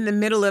 I'm in the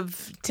middle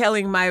of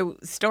telling my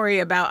story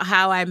about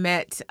how I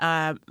met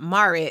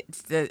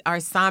Marit, our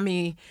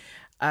Sami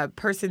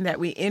person that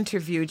we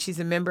interviewed. She's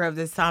a member of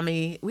the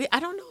Sami, I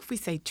don't know if we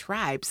say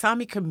tribe,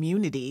 Sami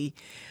community,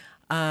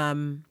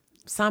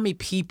 Sami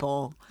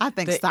people. I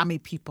think Sami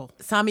people.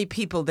 Sami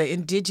people, the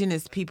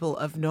indigenous people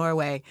of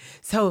Norway.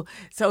 So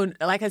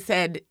like I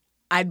said,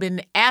 I'd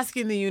been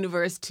asking the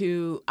universe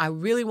I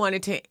really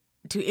wanted to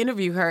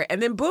interview her,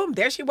 and then boom,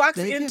 there she walks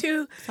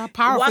into. That's how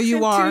powerful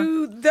you are.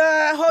 Into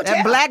the hotel.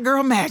 That black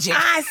girl magic.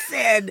 I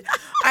said,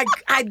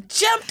 I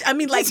jumped. I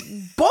mean, like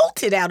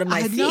bolted out of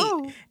my seat.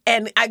 Know.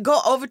 And I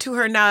go over to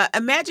her now.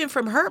 Imagine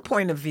from her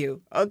point of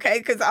view, okay?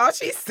 Because all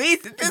she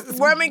sees is this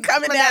woman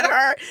coming at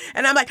her,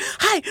 and I'm like,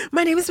 "Hi,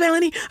 my name is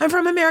Melanie. I'm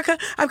from America.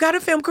 I've got a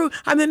film crew.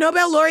 I'm the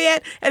Nobel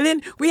laureate, and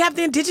then we have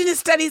the Indigenous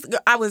Studies."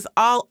 I was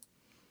all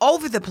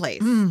over the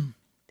place.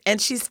 And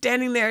she's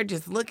standing there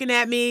just looking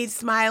at me,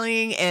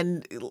 smiling,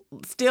 and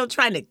still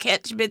trying to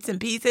catch bits and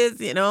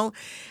pieces,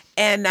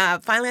 And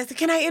finally I said,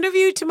 can I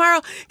interview you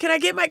tomorrow? Can I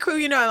get my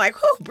crew? I'm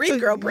like, whoo, breathe,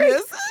 girl,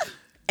 breathe.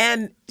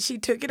 And she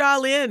took it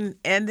all in.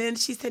 And then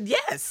she said,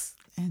 yes.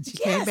 And she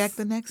came back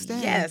the next day.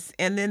 Yes.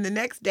 And then the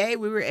next day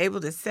we were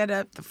able to set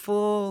up the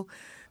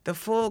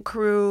full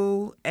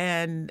crew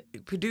and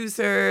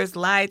producers,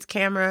 lights,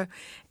 camera,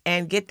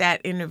 and get that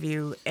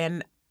interview.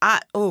 And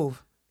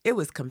it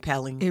was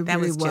compelling. It that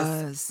really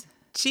was.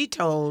 She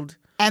told.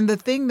 And the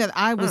thing that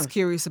I was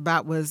curious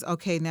about was,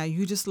 okay, now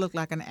you just look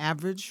like an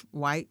average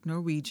white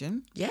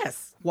Norwegian.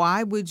 Yes.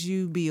 Why would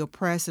you be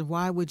oppressed and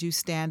why would you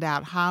stand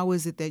out? How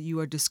is it that you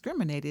are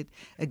discriminated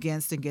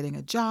against in getting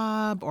a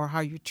job or how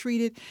you're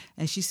treated?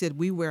 And she said,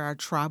 we wear our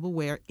tribal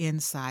wear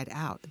inside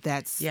out.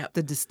 That's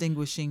the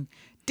distinguishing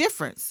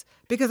difference.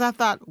 Because I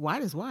thought,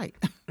 white is white.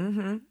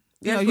 Mm-hmm.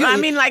 If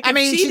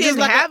she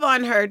didn't have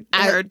on her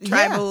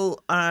tribal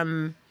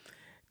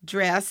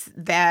dress,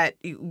 that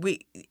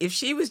if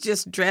she was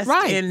just dressed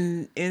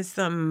in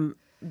some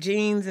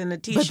jeans and a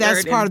t-shirt. But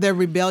that's part of their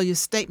rebellious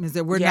statements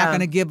that we're not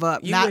going to give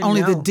up not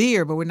only the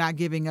deer, but we're not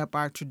giving up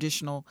our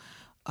traditional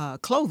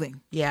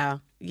clothing. Yeah,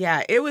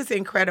 it was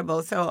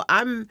incredible. So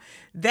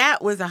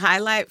that was a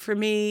highlight for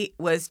me,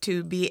 was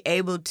to be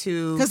able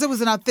to, because it was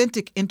an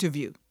authentic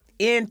interview.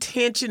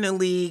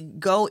 Intentionally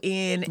go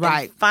in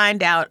and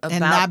find out about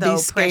and not the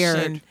oppression.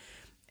 Scared.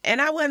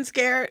 And I wasn't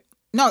scared.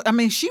 No, I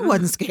mean, she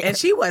wasn't scared. And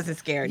she wasn't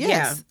scared.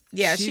 Yes.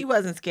 Yeah, she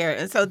wasn't scared.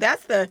 And so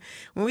that's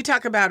when we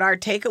talk about our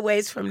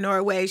takeaways from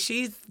Norway,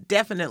 she's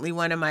definitely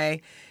one of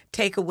my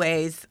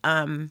takeaways.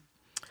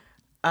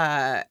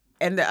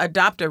 And the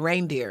Adopt a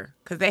Reindeer,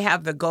 because they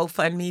have the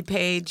GoFundMe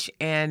page,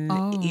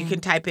 and you can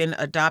type in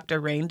Adopt a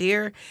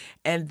Reindeer,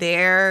 and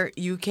there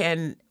you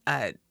can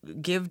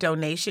give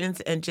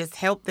donations and just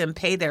help them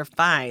pay their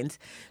fines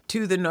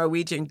to the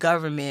Norwegian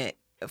government,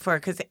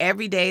 because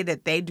every day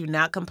that they do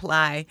not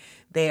comply,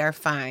 they are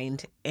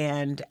fined.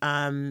 And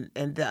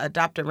the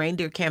Adopt a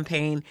Reindeer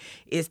campaign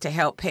is to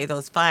help pay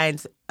those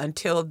fines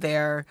until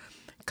their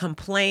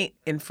complaint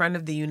in front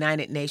of the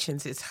United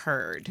Nations is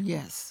heard.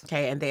 Yes.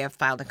 Okay, and they have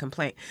filed a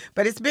complaint.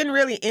 But it's been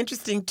really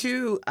interesting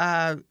too,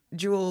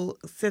 Jewel,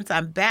 since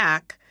I'm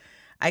back,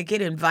 I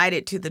get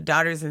invited to the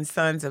Daughters and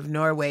Sons of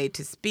Norway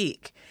to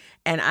speak.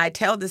 And I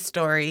tell the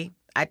story.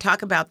 I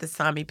talk about the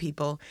Sami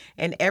people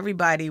and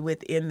everybody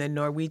within the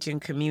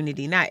Norwegian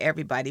community. Not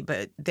everybody,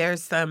 but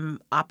there's some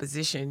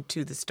opposition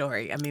to the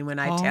story. I mean, when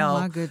I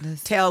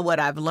tell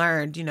what I've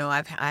learned,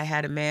 I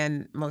had a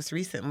man most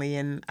recently,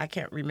 and I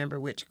can't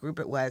remember which group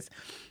it was,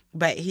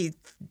 but he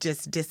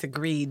just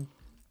disagreed.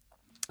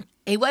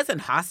 He wasn't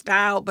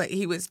hostile, but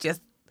he was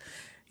just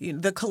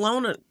the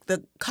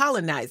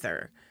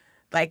colonizer.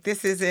 Like,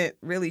 this isn't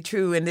really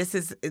true, and this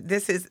is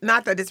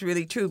not that it's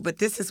really true, but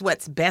this is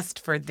what's best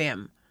for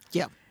them.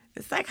 Yeah.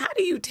 It's like, how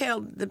do you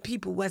tell the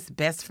people what's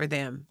best for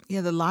them?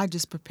 Yeah, the lie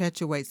just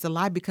perpetuates. The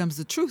lie becomes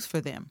the truth for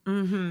them.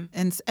 Mm-hmm.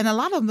 And a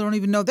lot of them don't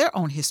even know their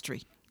own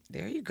history.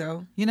 There you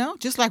go.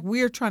 Just like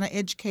we're trying to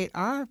educate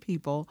our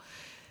people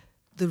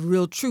the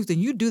real truth. And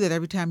you do that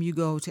every time you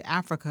go to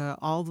Africa,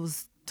 all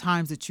those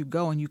times that you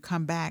go and you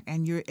come back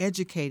and you're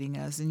educating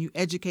us. And you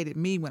educated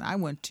me when I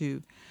went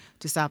to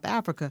South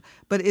Africa.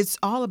 But it's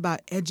all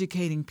about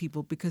educating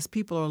people, because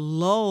people are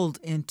lulled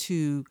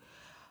into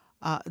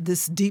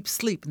this deep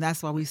sleep, and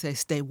that's why we say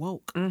stay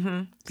woke.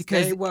 Mm-hmm.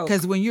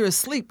 Because when you're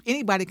asleep,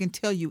 anybody can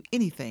tell you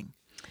anything.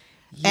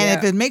 Yeah. And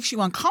if it makes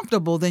you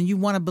uncomfortable, then you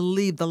want to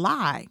believe the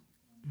lie.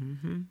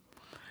 Mm-hmm.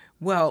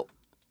 Well,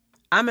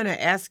 I'm going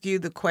to ask you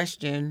the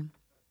question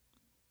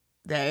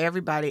that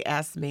everybody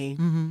asks me,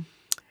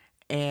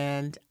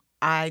 and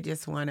I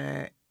just want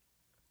to,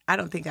 I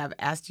don't think I've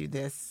asked you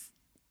this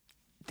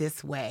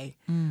way.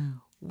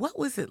 What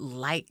was it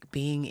like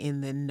being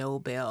in the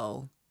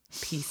Nobel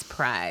Peace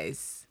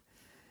Prize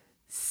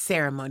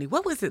ceremony?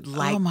 What was it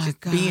like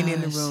being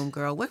in the room,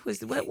 girl? What was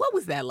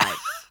that like?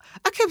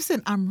 I kept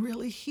saying, I'm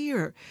really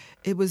here.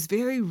 It was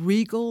very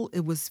regal.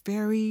 It was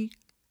very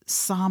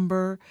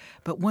somber.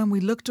 But when we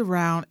looked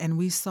around and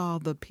we saw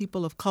the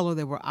people of color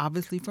that were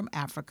obviously from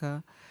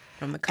Africa,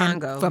 From the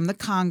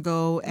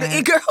Congo.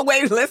 And girl,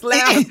 wait, let's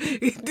laugh.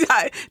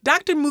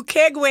 Dr.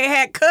 Mukwege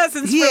had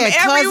cousins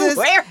from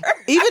everywhere.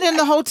 Even in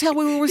the hotel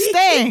we were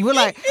staying, we're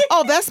like,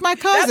 oh, that's my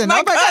cousin.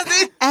 That's my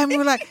cousin. And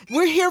we're like,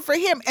 we're here for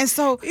him. And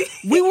so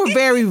we were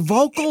very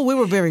vocal. We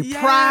were very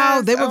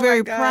proud. They were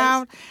very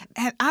proud.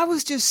 And I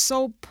was just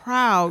so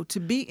proud to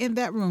be in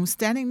that room,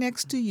 standing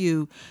next to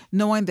you,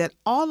 knowing that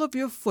all of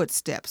your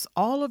footsteps,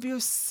 all of your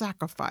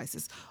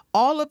sacrifices,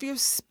 all of your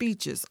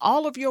speeches,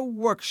 all of your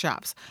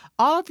workshops,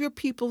 all of your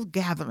people's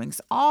gatherings,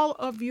 all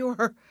of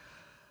your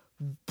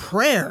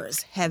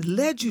prayers had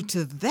led you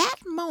to that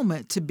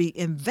moment, to be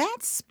in that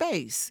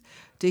space,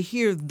 to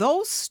hear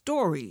those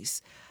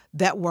stories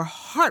that were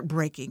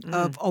heartbreaking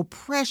of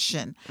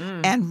oppression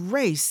and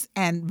race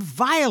and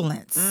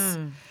violence.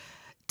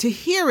 to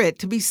hear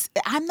it,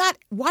 I'm not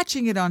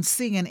watching it on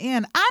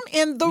CNN. I'm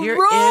in the You're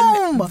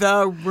room. in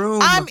the room.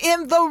 I'm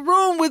in the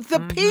room with the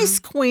Peace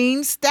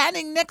Queen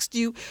standing next to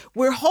you.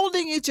 We're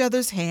holding each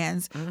other's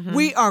hands.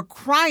 We are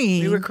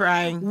crying. We were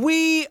crying.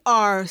 We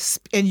are,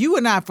 and you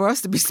and I, for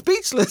us to be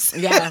speechless.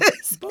 Yeah.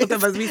 Both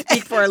of us, we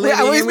speak for a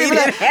living. We and we were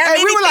didn't have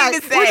and we were anything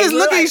like, to say. we're just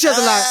looking at each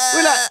other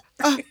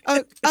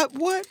like,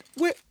 what?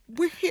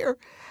 We're here.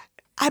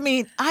 I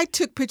mean, I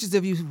took pictures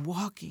of you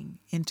walking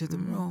into the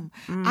room.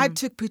 I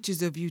took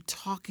pictures of you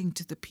talking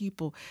to the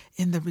people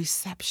in the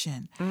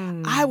reception.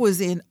 I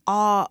was in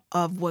awe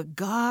of what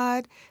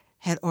God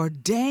had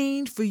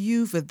ordained for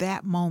you for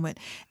that moment.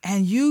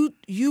 And you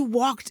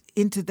walked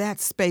into that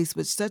space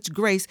with such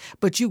grace,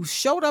 but you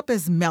showed up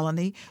as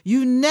Melanie.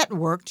 You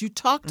networked. You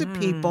talked to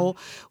people.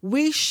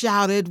 We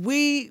shouted.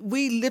 We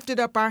lifted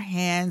up our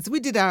hands. We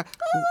did our...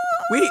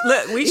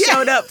 We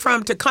showed up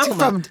from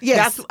Tacoma.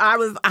 Yes. You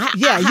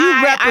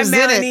represented. I'm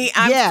Melanie.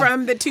 I'm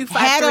from the 253.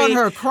 Had on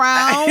her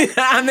crown.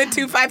 I'm the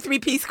 253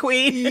 Peace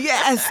Queen.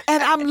 Yes.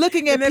 And I'm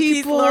looking at and the Peace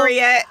people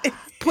Laureate.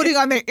 putting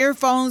on their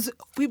earphones,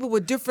 people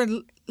with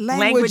different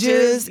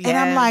languages. And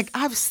I'm yes. like,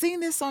 I've seen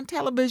this on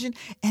television,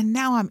 and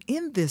now I'm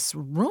in this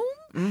room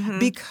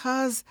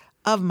because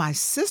of my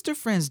sister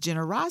friend's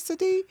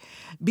generosity,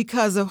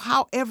 because of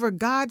however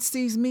God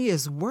sees me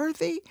as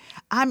worthy.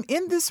 I'm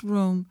in this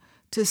room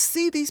to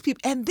see these people.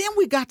 And then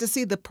we got to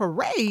see the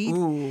parade.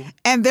 Ooh.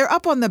 And they're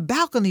up on the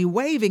balcony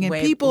waving, and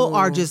people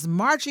are Ooh. just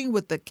marching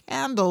with the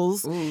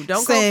candles. Ooh,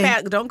 don't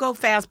go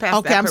fast past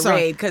Okay, that I'm sorry.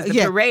 parade, because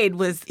the parade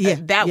was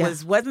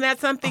wasn't that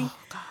something? Oh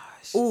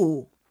gosh.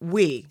 Ooh,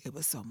 It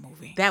was so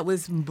moving. that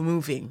was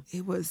moving.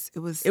 It was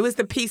It was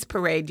the Peace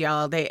Parade,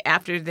 y'all.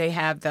 After they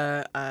have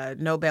the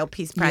Nobel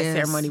Peace Prize Yes.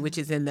 ceremony, which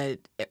is in the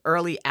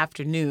early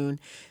afternoon.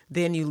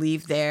 Then you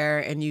leave there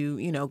and you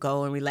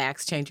go and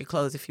relax, change your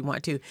clothes if you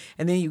want to,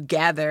 and then you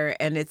gather,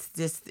 and it's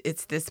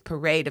this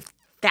parade of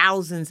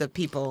thousands of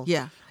people.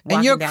 Yeah. walking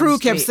And your down crew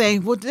the kept street.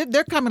 saying, well,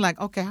 they're coming like,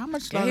 okay, how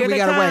much longer Here we they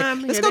got to wait?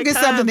 come, Let's here go they get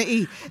come. something to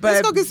eat. But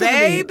Let's go get something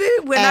baby, to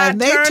eat. when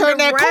And I they turned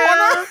that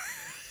corner.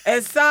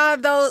 and saw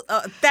those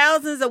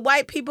thousands of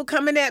white people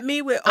coming at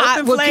me with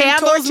open With flame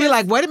candles, torches. we're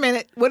like, wait a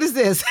minute, what is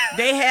this?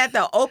 They had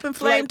the open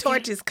flame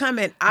torches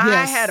coming. I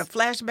Yes. had a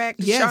flashback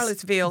to Yes.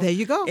 Charlottesville. There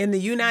you go. In the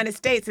United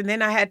States. And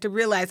then I had to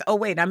realize, oh,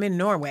 wait, I'm in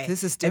Norway.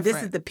 This is And this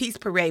different. is the Peace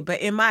Parade. But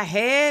in my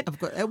head, Of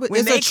course, when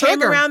it's they a trigger.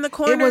 came around the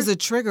corner. It was a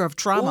trigger of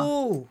trauma.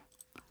 Ooh,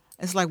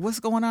 It's like, what's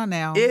going on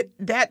now?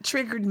 that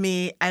triggered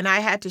me, and I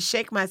had to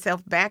shake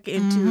myself back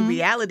into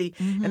reality.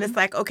 And it's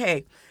like,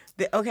 okay,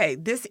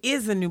 this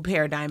is a new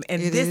paradigm,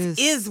 and It this is.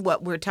 is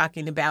what we're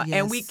talking about.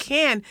 And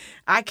Yes.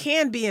 I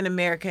can be in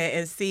America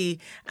and see,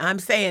 I'm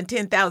saying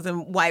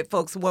 10,000 white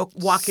folks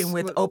walking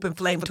with open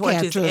flame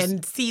torches Candles.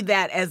 and see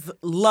that as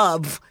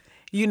love,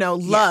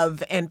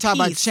 love and Talk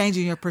peace. about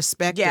changing your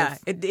perspective. Yeah,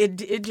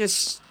 it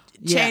just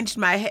changed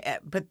my head.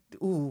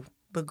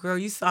 But girl,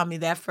 you saw me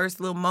that first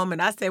little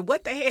moment. I said,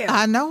 what the hell?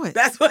 I know it.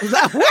 That's what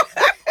I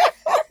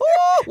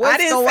What's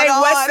didn't going say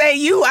on? what say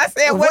you. I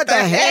said what the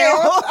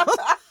hell?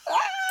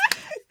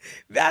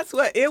 That's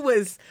what it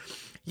was.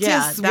 Yeah,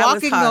 Just that was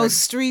walking hard. those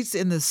streets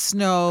in the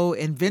snow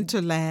in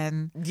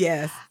Winterland,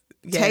 Yes.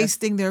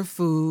 tasting their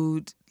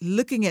food,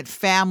 looking at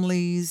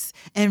families.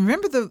 And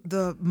remember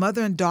the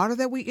mother and daughter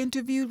that we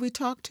interviewed, we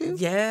talked to?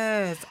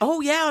 Yes.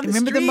 Oh, yeah, on the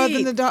Remember street. the mother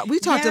and the daughter? We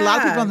talked to a lot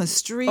of Yeah. people on the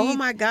street. Oh,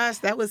 my gosh.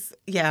 That was,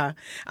 yeah.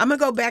 I'm going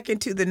to go back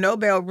into the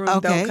Nobel room, though,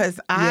 Okay. because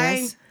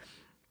Yes.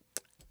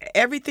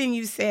 everything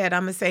you said,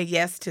 I'm going to say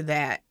yes to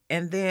that.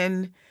 And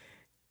then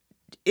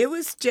it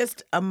was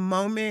just a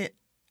moment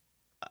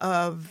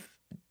of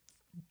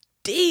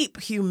deep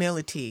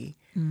humility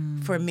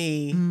for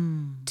me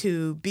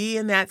to be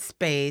in that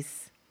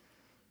space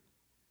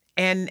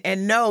and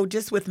know,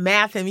 just with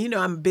math, and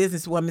I'm a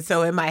businesswoman,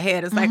 so in my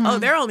head it's like, oh,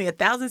 there are only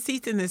 1,000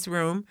 seats in this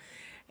room,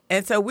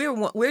 and so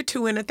we're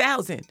 2 in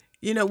 1,000.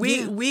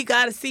 We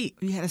got a seat.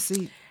 We had a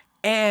seat.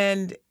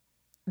 And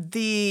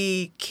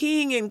the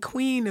king and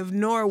queen of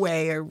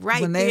Norway are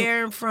right When they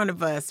there in front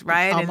of us,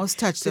 right? almost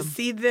touched to them.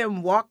 see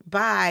them walk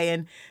by,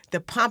 and the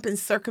pomp and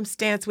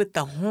circumstance with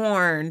the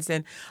horns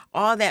and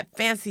all that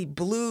fancy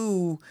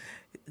blue,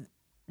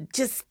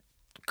 just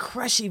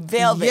crushy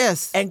velvet.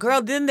 Yes. And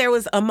girl, then there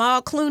was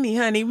Amal Clooney,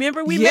 honey.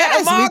 Remember we met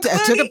Yes, Amal I took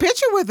a Clooney?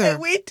 picture with her.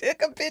 And we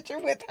took a picture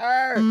with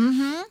her.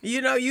 Mm-hmm.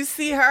 You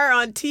see her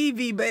on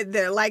TV, but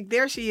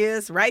there she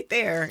is right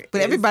there.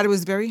 But everybody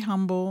was very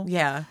humble.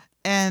 Yeah.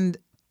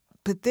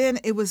 But then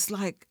it was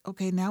like,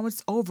 okay, now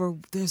it's over.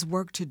 There's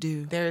work to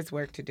do. There is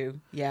work to do.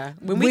 Yeah.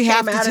 When We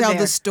have came to out of tell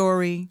there- the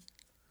story.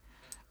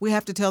 We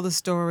have to tell the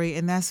story,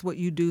 and that's what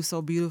you do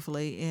so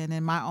beautifully. And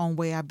in my own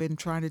way, I've been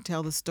trying to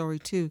tell the story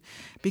too,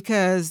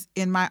 because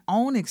in my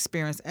own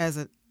experience as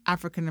an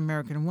African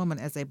American woman,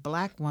 as a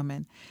Black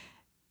woman,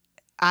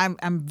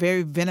 I'm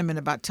very vehement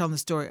about telling the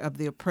story of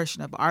the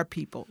oppression of our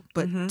people.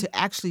 But to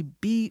actually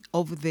be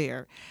over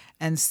there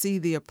and see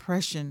the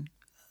oppression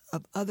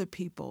of other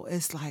people,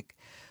 it's like,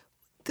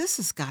 this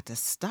has got to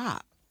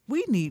stop.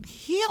 We need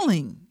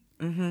healing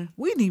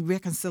We need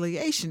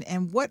reconciliation.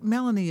 And what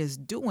Melanie is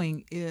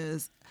doing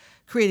is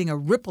creating a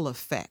ripple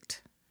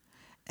effect.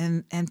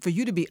 And for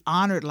you to be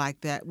honored like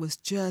that was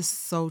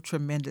just so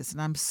tremendous.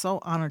 And I'm so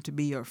honored to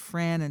be your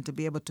friend and to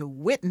be able to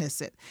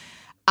witness it.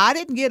 I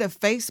didn't get a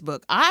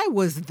Facebook. I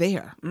was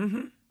there.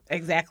 Mm-hmm.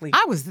 Exactly.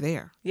 I was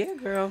there. Yeah,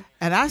 girl.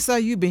 And I saw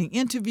you being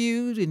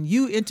interviewed and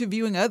you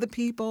interviewing other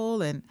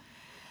people and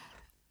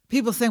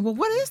people saying, well,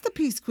 what is the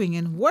Peace Queen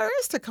and where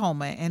is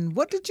Tacoma and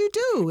what did you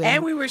do?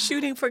 And we were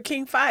shooting for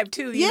King 5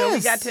 too. You know,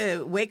 we got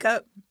to wake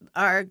up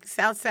our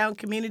South Sound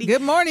community.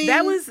 Good morning.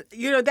 That was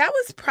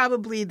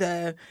probably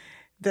the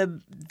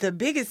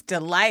biggest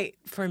delight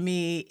for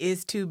me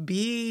is to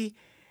be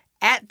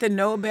at the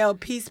Nobel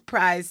Peace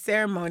Prize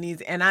ceremonies,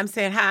 and I'm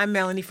saying, hi, I'm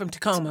Melanie from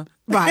Tacoma.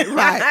 Right.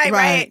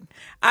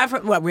 I'm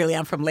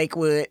from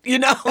Lakewood, you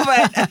know.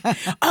 But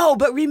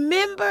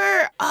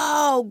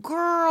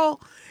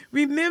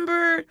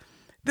remember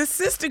the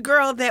sister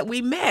girl that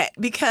we met,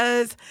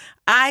 because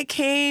I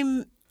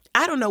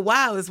don't know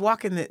why I was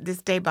walking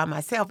this day by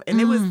myself,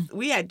 and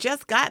we had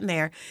just gotten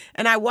there,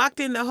 and I walked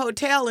in the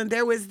hotel, and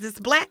there was this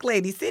black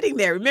lady sitting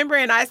there, remember?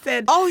 And I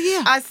said, oh,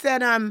 yeah. I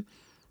said,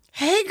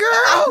 hey,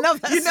 girl. No,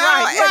 that's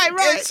right.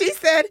 Right. And she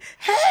said,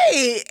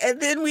 hey. And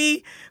then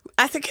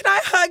I said, can I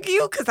hug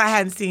you? Because I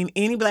hadn't seen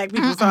any black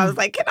people. So I was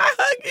like, can I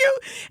hug you?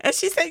 And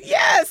she said,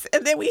 yes.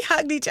 And then we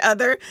hugged each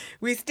other.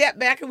 We stepped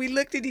back and we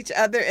looked at each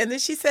other. And then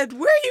she said,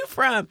 where are you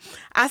from?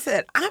 I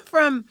said, I'm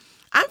from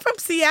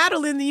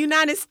Seattle in the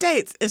United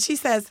States. And she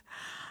says,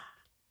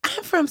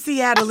 I'm from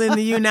Seattle in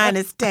the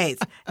United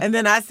States. And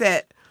then I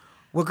said,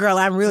 well, girl,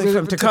 I'm really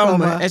from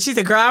Tacoma. And she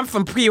said, girl, I'm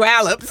from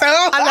Puyallup. So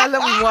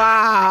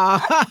Wow.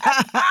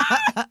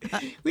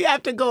 we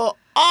have to go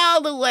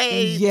all the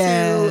way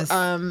Yes.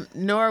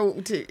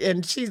 to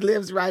and she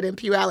lives right in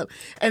Puyallup.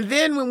 And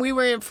then when we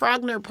were in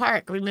Frogner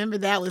Park, remember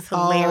that was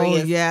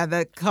hilarious. Oh, yeah,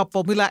 that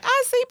couple be like,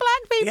 I see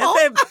black people.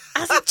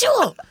 I said,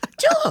 Jewel,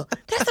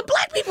 there's some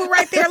black people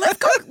right there. Let's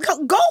go,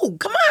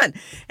 come on.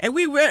 And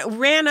we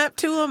ran up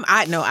to them.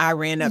 I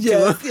ran up to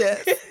them.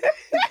 Yes.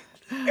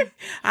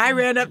 I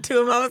ran up to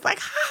him. I was like,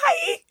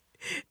 hi.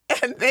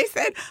 And they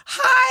said,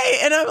 hi.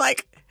 And I'm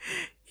like,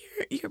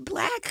 you're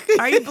black?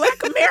 Are you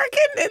Black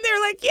American? And they're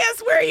like,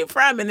 yes, where are you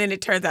from? And then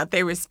it turns out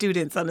they were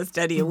students on a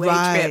study away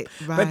trip.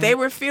 Right. But they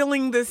were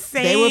feeling the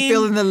same They were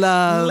feeling the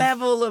love.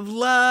 level of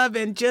love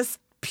and just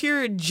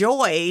pure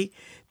joy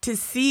to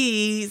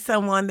see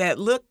someone that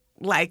looked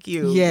like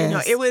you. Yes. You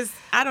know, it was,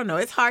 I don't know,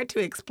 it's hard to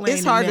explain.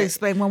 It's hard to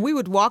explain. When we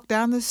would walk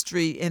down the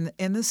street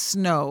in the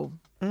snow,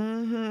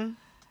 Mm-hmm.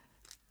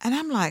 and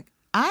I'm like,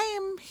 I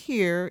am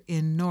here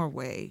in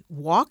Norway,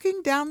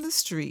 walking down the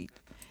street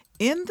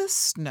in the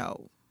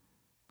snow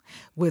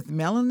with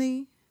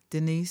Melanie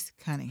Denise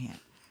Cunningham.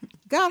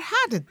 God,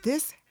 how did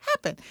this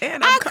happen?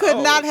 And I I'm could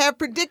cold. not have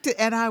predicted.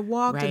 And I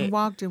walked Right. and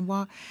walked and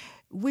walked.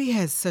 We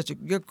had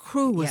your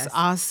crew was Yes.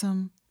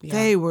 awesome. Yeah.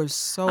 They were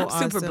so I'm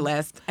awesome. super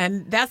blessed.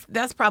 And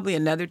that's probably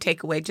another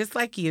takeaway, just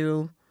like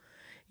you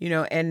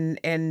know,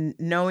 and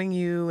knowing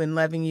you and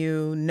loving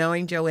you,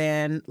 knowing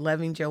Joanne,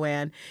 loving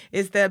Joanne,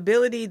 is the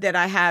ability that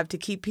I have to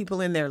keep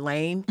people in their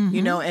lane,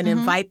 you know, and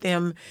invite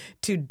them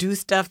to do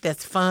stuff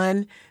that's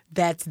fun,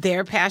 that's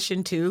their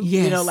passion too.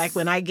 Yes. You know, like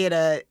when I get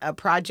a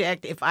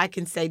project, if I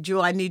can say,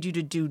 Jewel, I need you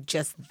to do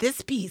just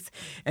this piece,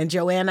 and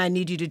Joanne, I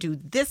need you to do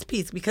this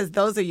piece, because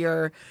that's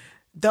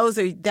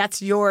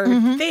your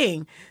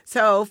thing.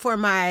 So for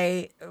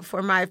my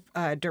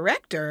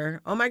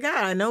director, oh my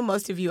God, I know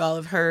most of you all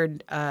have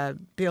heard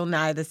Bill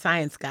Nye the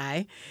Science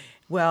Guy.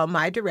 Well,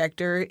 my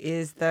director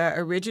is the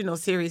original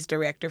series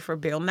director for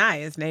Bill Nye.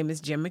 His name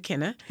is Jim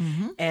McKenna,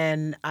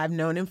 and I've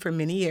known him for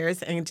many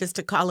years. And just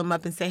to call him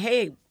up and say,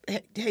 hey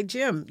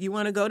Jim, you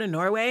want to go to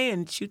Norway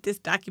and shoot this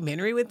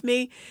documentary with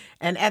me?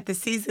 And at the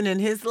season in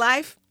his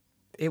life,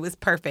 it was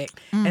perfect.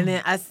 And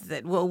then I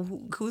said, well,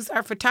 who's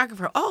our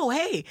photographer? Oh,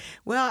 hey,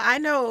 well, I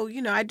know,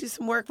 I do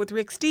some work with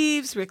Rick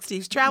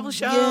Steves' Travel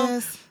Show.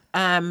 Yes.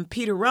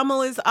 Peter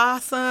Rummel is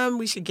awesome.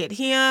 We should get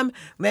him.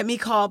 Let me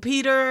call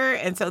Peter.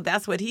 And so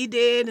that's what he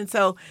did. And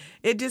so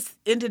it just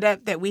ended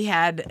up that we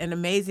had an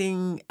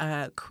amazing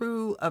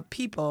crew of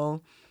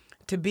people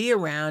to be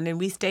around. And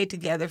we stayed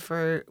together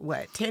for,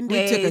 10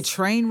 days? We took a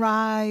train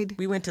ride.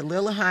 We went to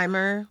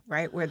Lillehammer,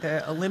 right, where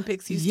the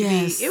Olympics used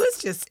Yes. to be. It was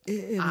just,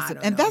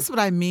 And that's what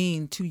I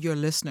mean to your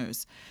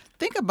listeners.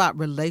 Think about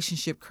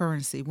relationship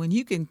currency. When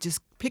you can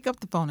just pick up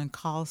the phone and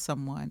call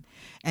someone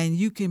and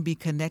you can be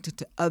connected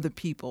to other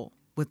people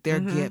with their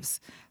gifts.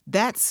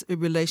 That's a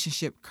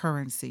relationship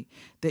currency,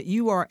 that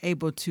you are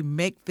able to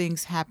make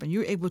things happen.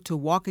 You're able to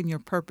walk in your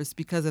purpose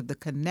because of the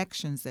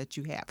connections that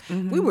you have.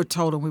 We were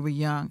told when we were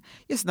young,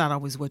 it's not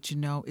always what you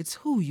know, it's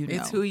who you know.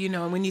 It's who you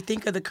know. And when you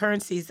think of the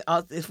currencies,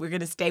 if we're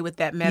going to stay with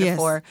that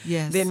metaphor,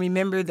 yes. then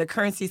remember the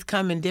currencies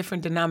come in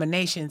different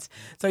denominations.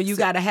 So you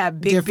got to have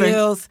big different-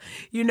 bills.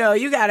 You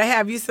got to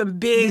have you some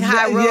big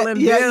high-rolling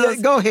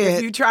bills. Go ahead.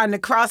 If you're trying to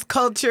cross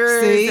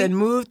cultures See? and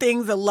move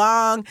things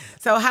along.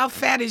 So how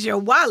fat is your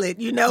wallet?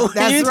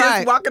 That's just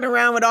right. walking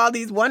around with all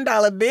these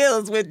 $1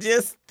 bills with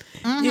just,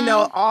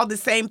 all the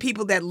same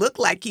people that look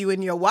like you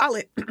in your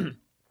wallet.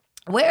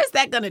 Where is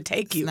that going to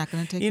take you? It's not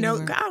going to take you.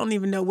 anywhere. I don't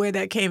even know where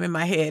that came in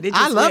my head.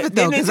 I love it,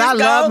 though, because I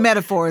love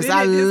metaphors.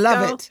 I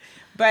love it.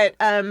 But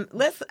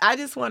I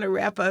just want to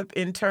wrap up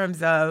in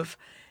terms of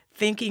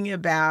thinking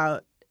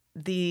about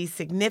the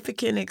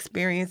significant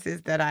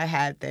experiences that I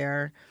had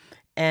there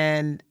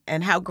and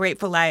how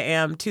grateful I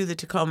am to the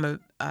Tacoma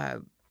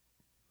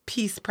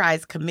Peace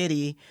Prize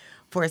Committee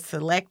for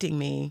selecting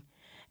me.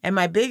 And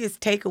my biggest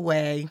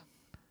takeaway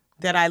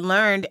that I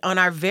learned on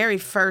our very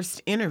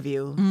first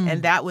interview,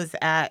 and that was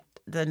at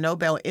the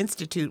Nobel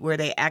Institute, where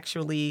they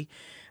actually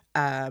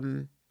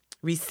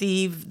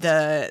receive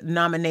the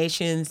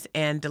nominations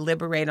and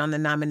deliberate on the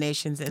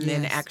nominations and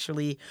then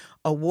actually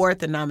award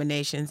the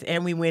nominations.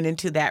 And we went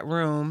into that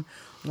room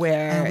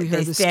where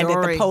they stand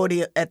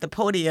at the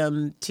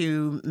podium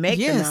to make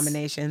the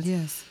nominations.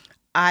 Yes.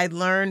 I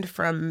learned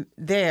from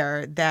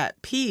there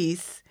that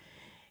peace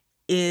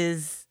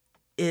is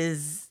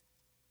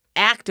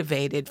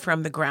activated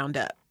from the ground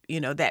up.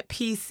 That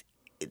peace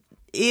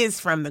is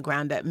from the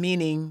ground up,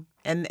 meaning,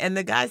 and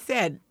the guy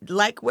said,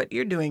 like what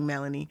you're doing,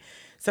 Melanie.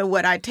 So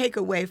what I take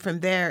away from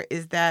there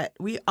is that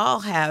we all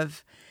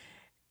have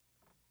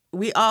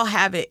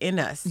it in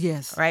us.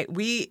 Yes. Right?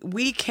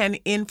 We can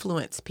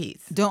influence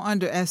peace. Don't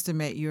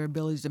underestimate your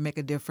ability to make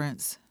a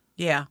difference.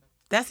 Yeah.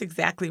 That's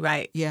exactly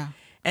right. Yeah.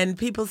 And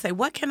people say,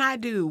 what can I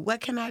do?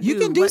 What can I do? You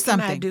can do what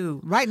something. Can I do?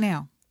 Right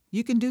now.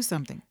 You can do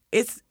something.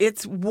 It's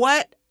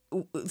what,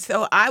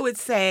 so I would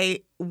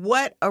say,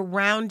 what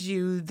around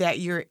you that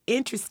you're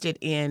interested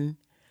in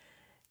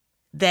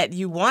that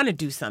you want to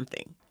do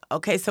something.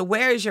 Okay, so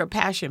where is your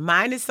passion?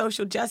 Mine is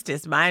social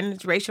justice. Mine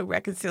is racial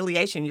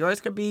reconciliation. Yours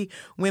could be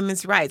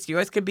women's rights.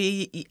 Yours could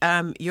be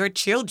your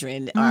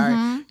children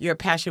are your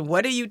passion.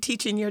 What are you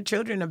teaching your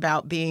children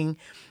about being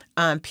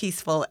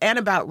peaceful and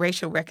about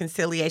racial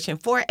reconciliation?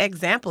 For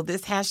example,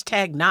 this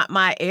hashtag Not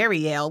My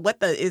Ariel.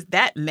 What is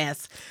that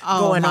mess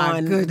going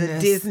on the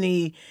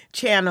Disney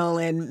Channel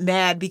and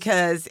mad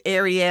because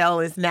Ariel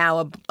is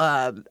now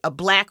a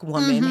black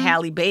woman,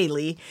 Halle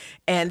Bailey,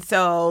 and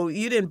so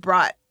you didn't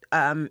brought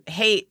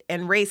hate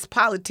and race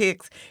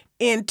politics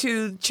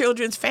into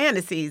children's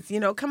fantasies.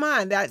 Come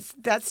on,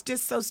 that's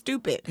just so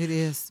stupid. It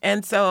is.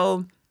 And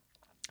so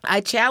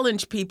I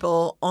challenge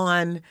people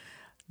on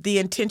the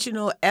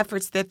intentional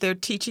efforts that they're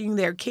teaching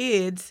their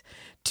kids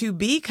to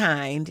be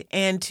kind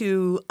and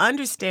to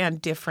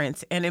understand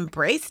difference and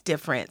embrace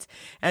difference.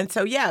 And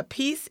so,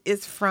 peace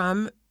is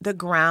from the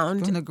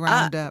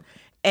ground up.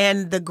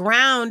 And the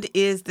ground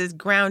is the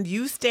ground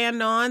you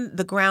stand on,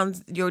 the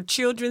ground your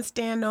children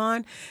stand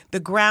on, the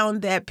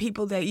ground that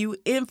people that you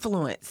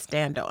influence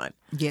stand on.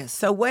 Yes.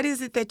 So what is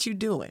it that you're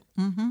doing?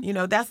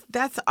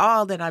 That's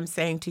all that I'm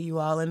saying to you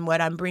all. And what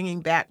I'm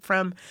bringing back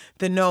from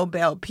the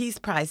Nobel Peace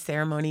Prize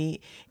ceremony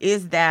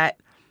is that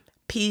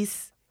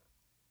peace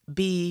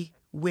be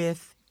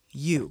with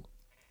you.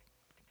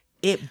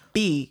 It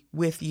be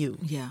with you.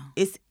 Yeah.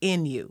 It's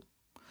in you.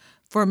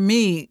 For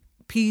me,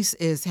 peace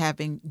is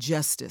having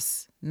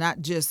justice,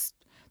 not just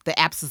the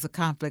absence of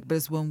conflict, but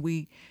it's when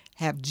we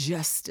have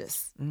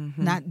justice,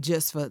 not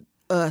just for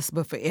us,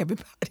 but for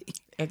everybody.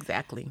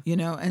 Exactly.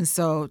 And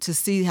so to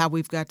see how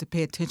we've got to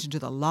pay attention to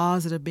the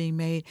laws that are being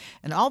made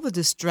and all the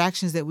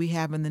distractions that we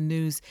have in the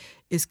news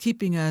is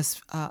keeping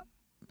us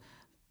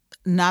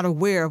not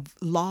aware of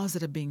laws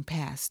that are being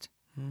passed.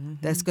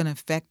 That's going to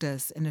affect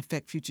us and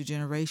affect future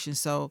generations.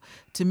 So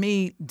to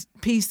me,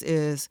 peace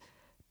is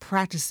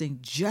practicing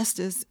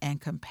justice and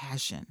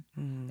compassion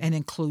and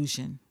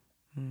inclusion.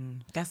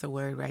 That's a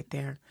word right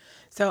there.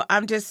 So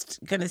I'm just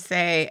going to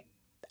say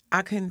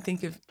I couldn't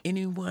think of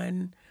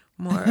anyone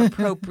more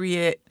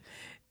appropriate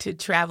to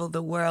travel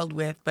the world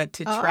with, but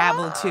to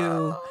travel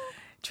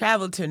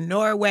to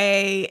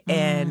Norway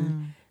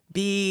and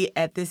be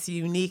at this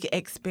unique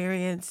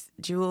experience.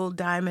 Jewel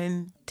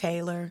Diamond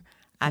Taylor,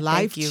 I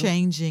thank you.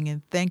 Life-changing,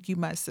 and thank you,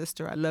 my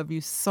sister. I love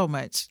you so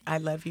much. I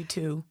love you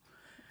too.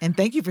 And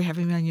thank you for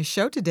having me on your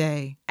show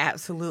today.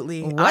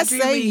 Absolutely. What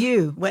say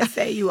you? What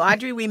say you?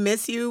 Audrey, we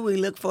miss you. We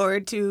look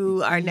forward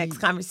to our next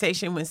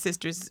conversation when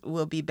sisters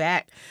will be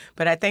back.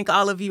 But I thank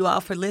all of you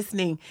all for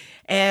listening.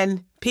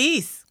 And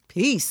peace.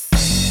 Peace.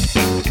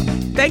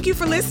 Thank you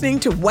for listening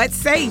to What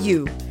Say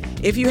You?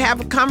 If you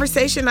have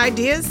conversation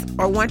ideas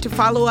or want to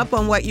follow up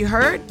on what you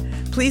heard,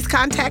 please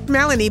contact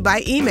Melanie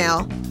by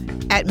email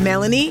at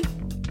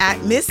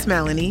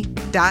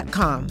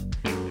melanie@missmelanie.com.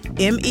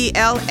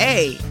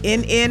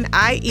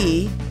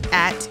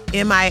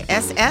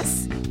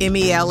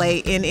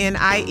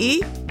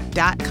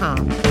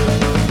 MELANnie@MISSMELANNIE.com.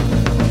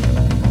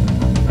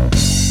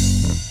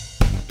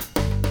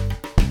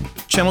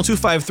 Channel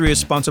 253 is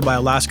sponsored by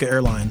Alaska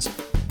Airlines.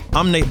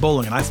 I'm Nate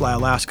Bowling and I fly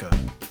Alaska.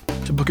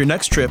 To book your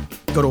next trip,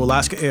 go to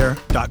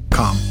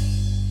alaskaair.com.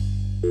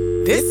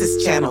 This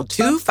is Channel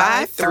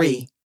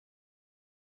 253.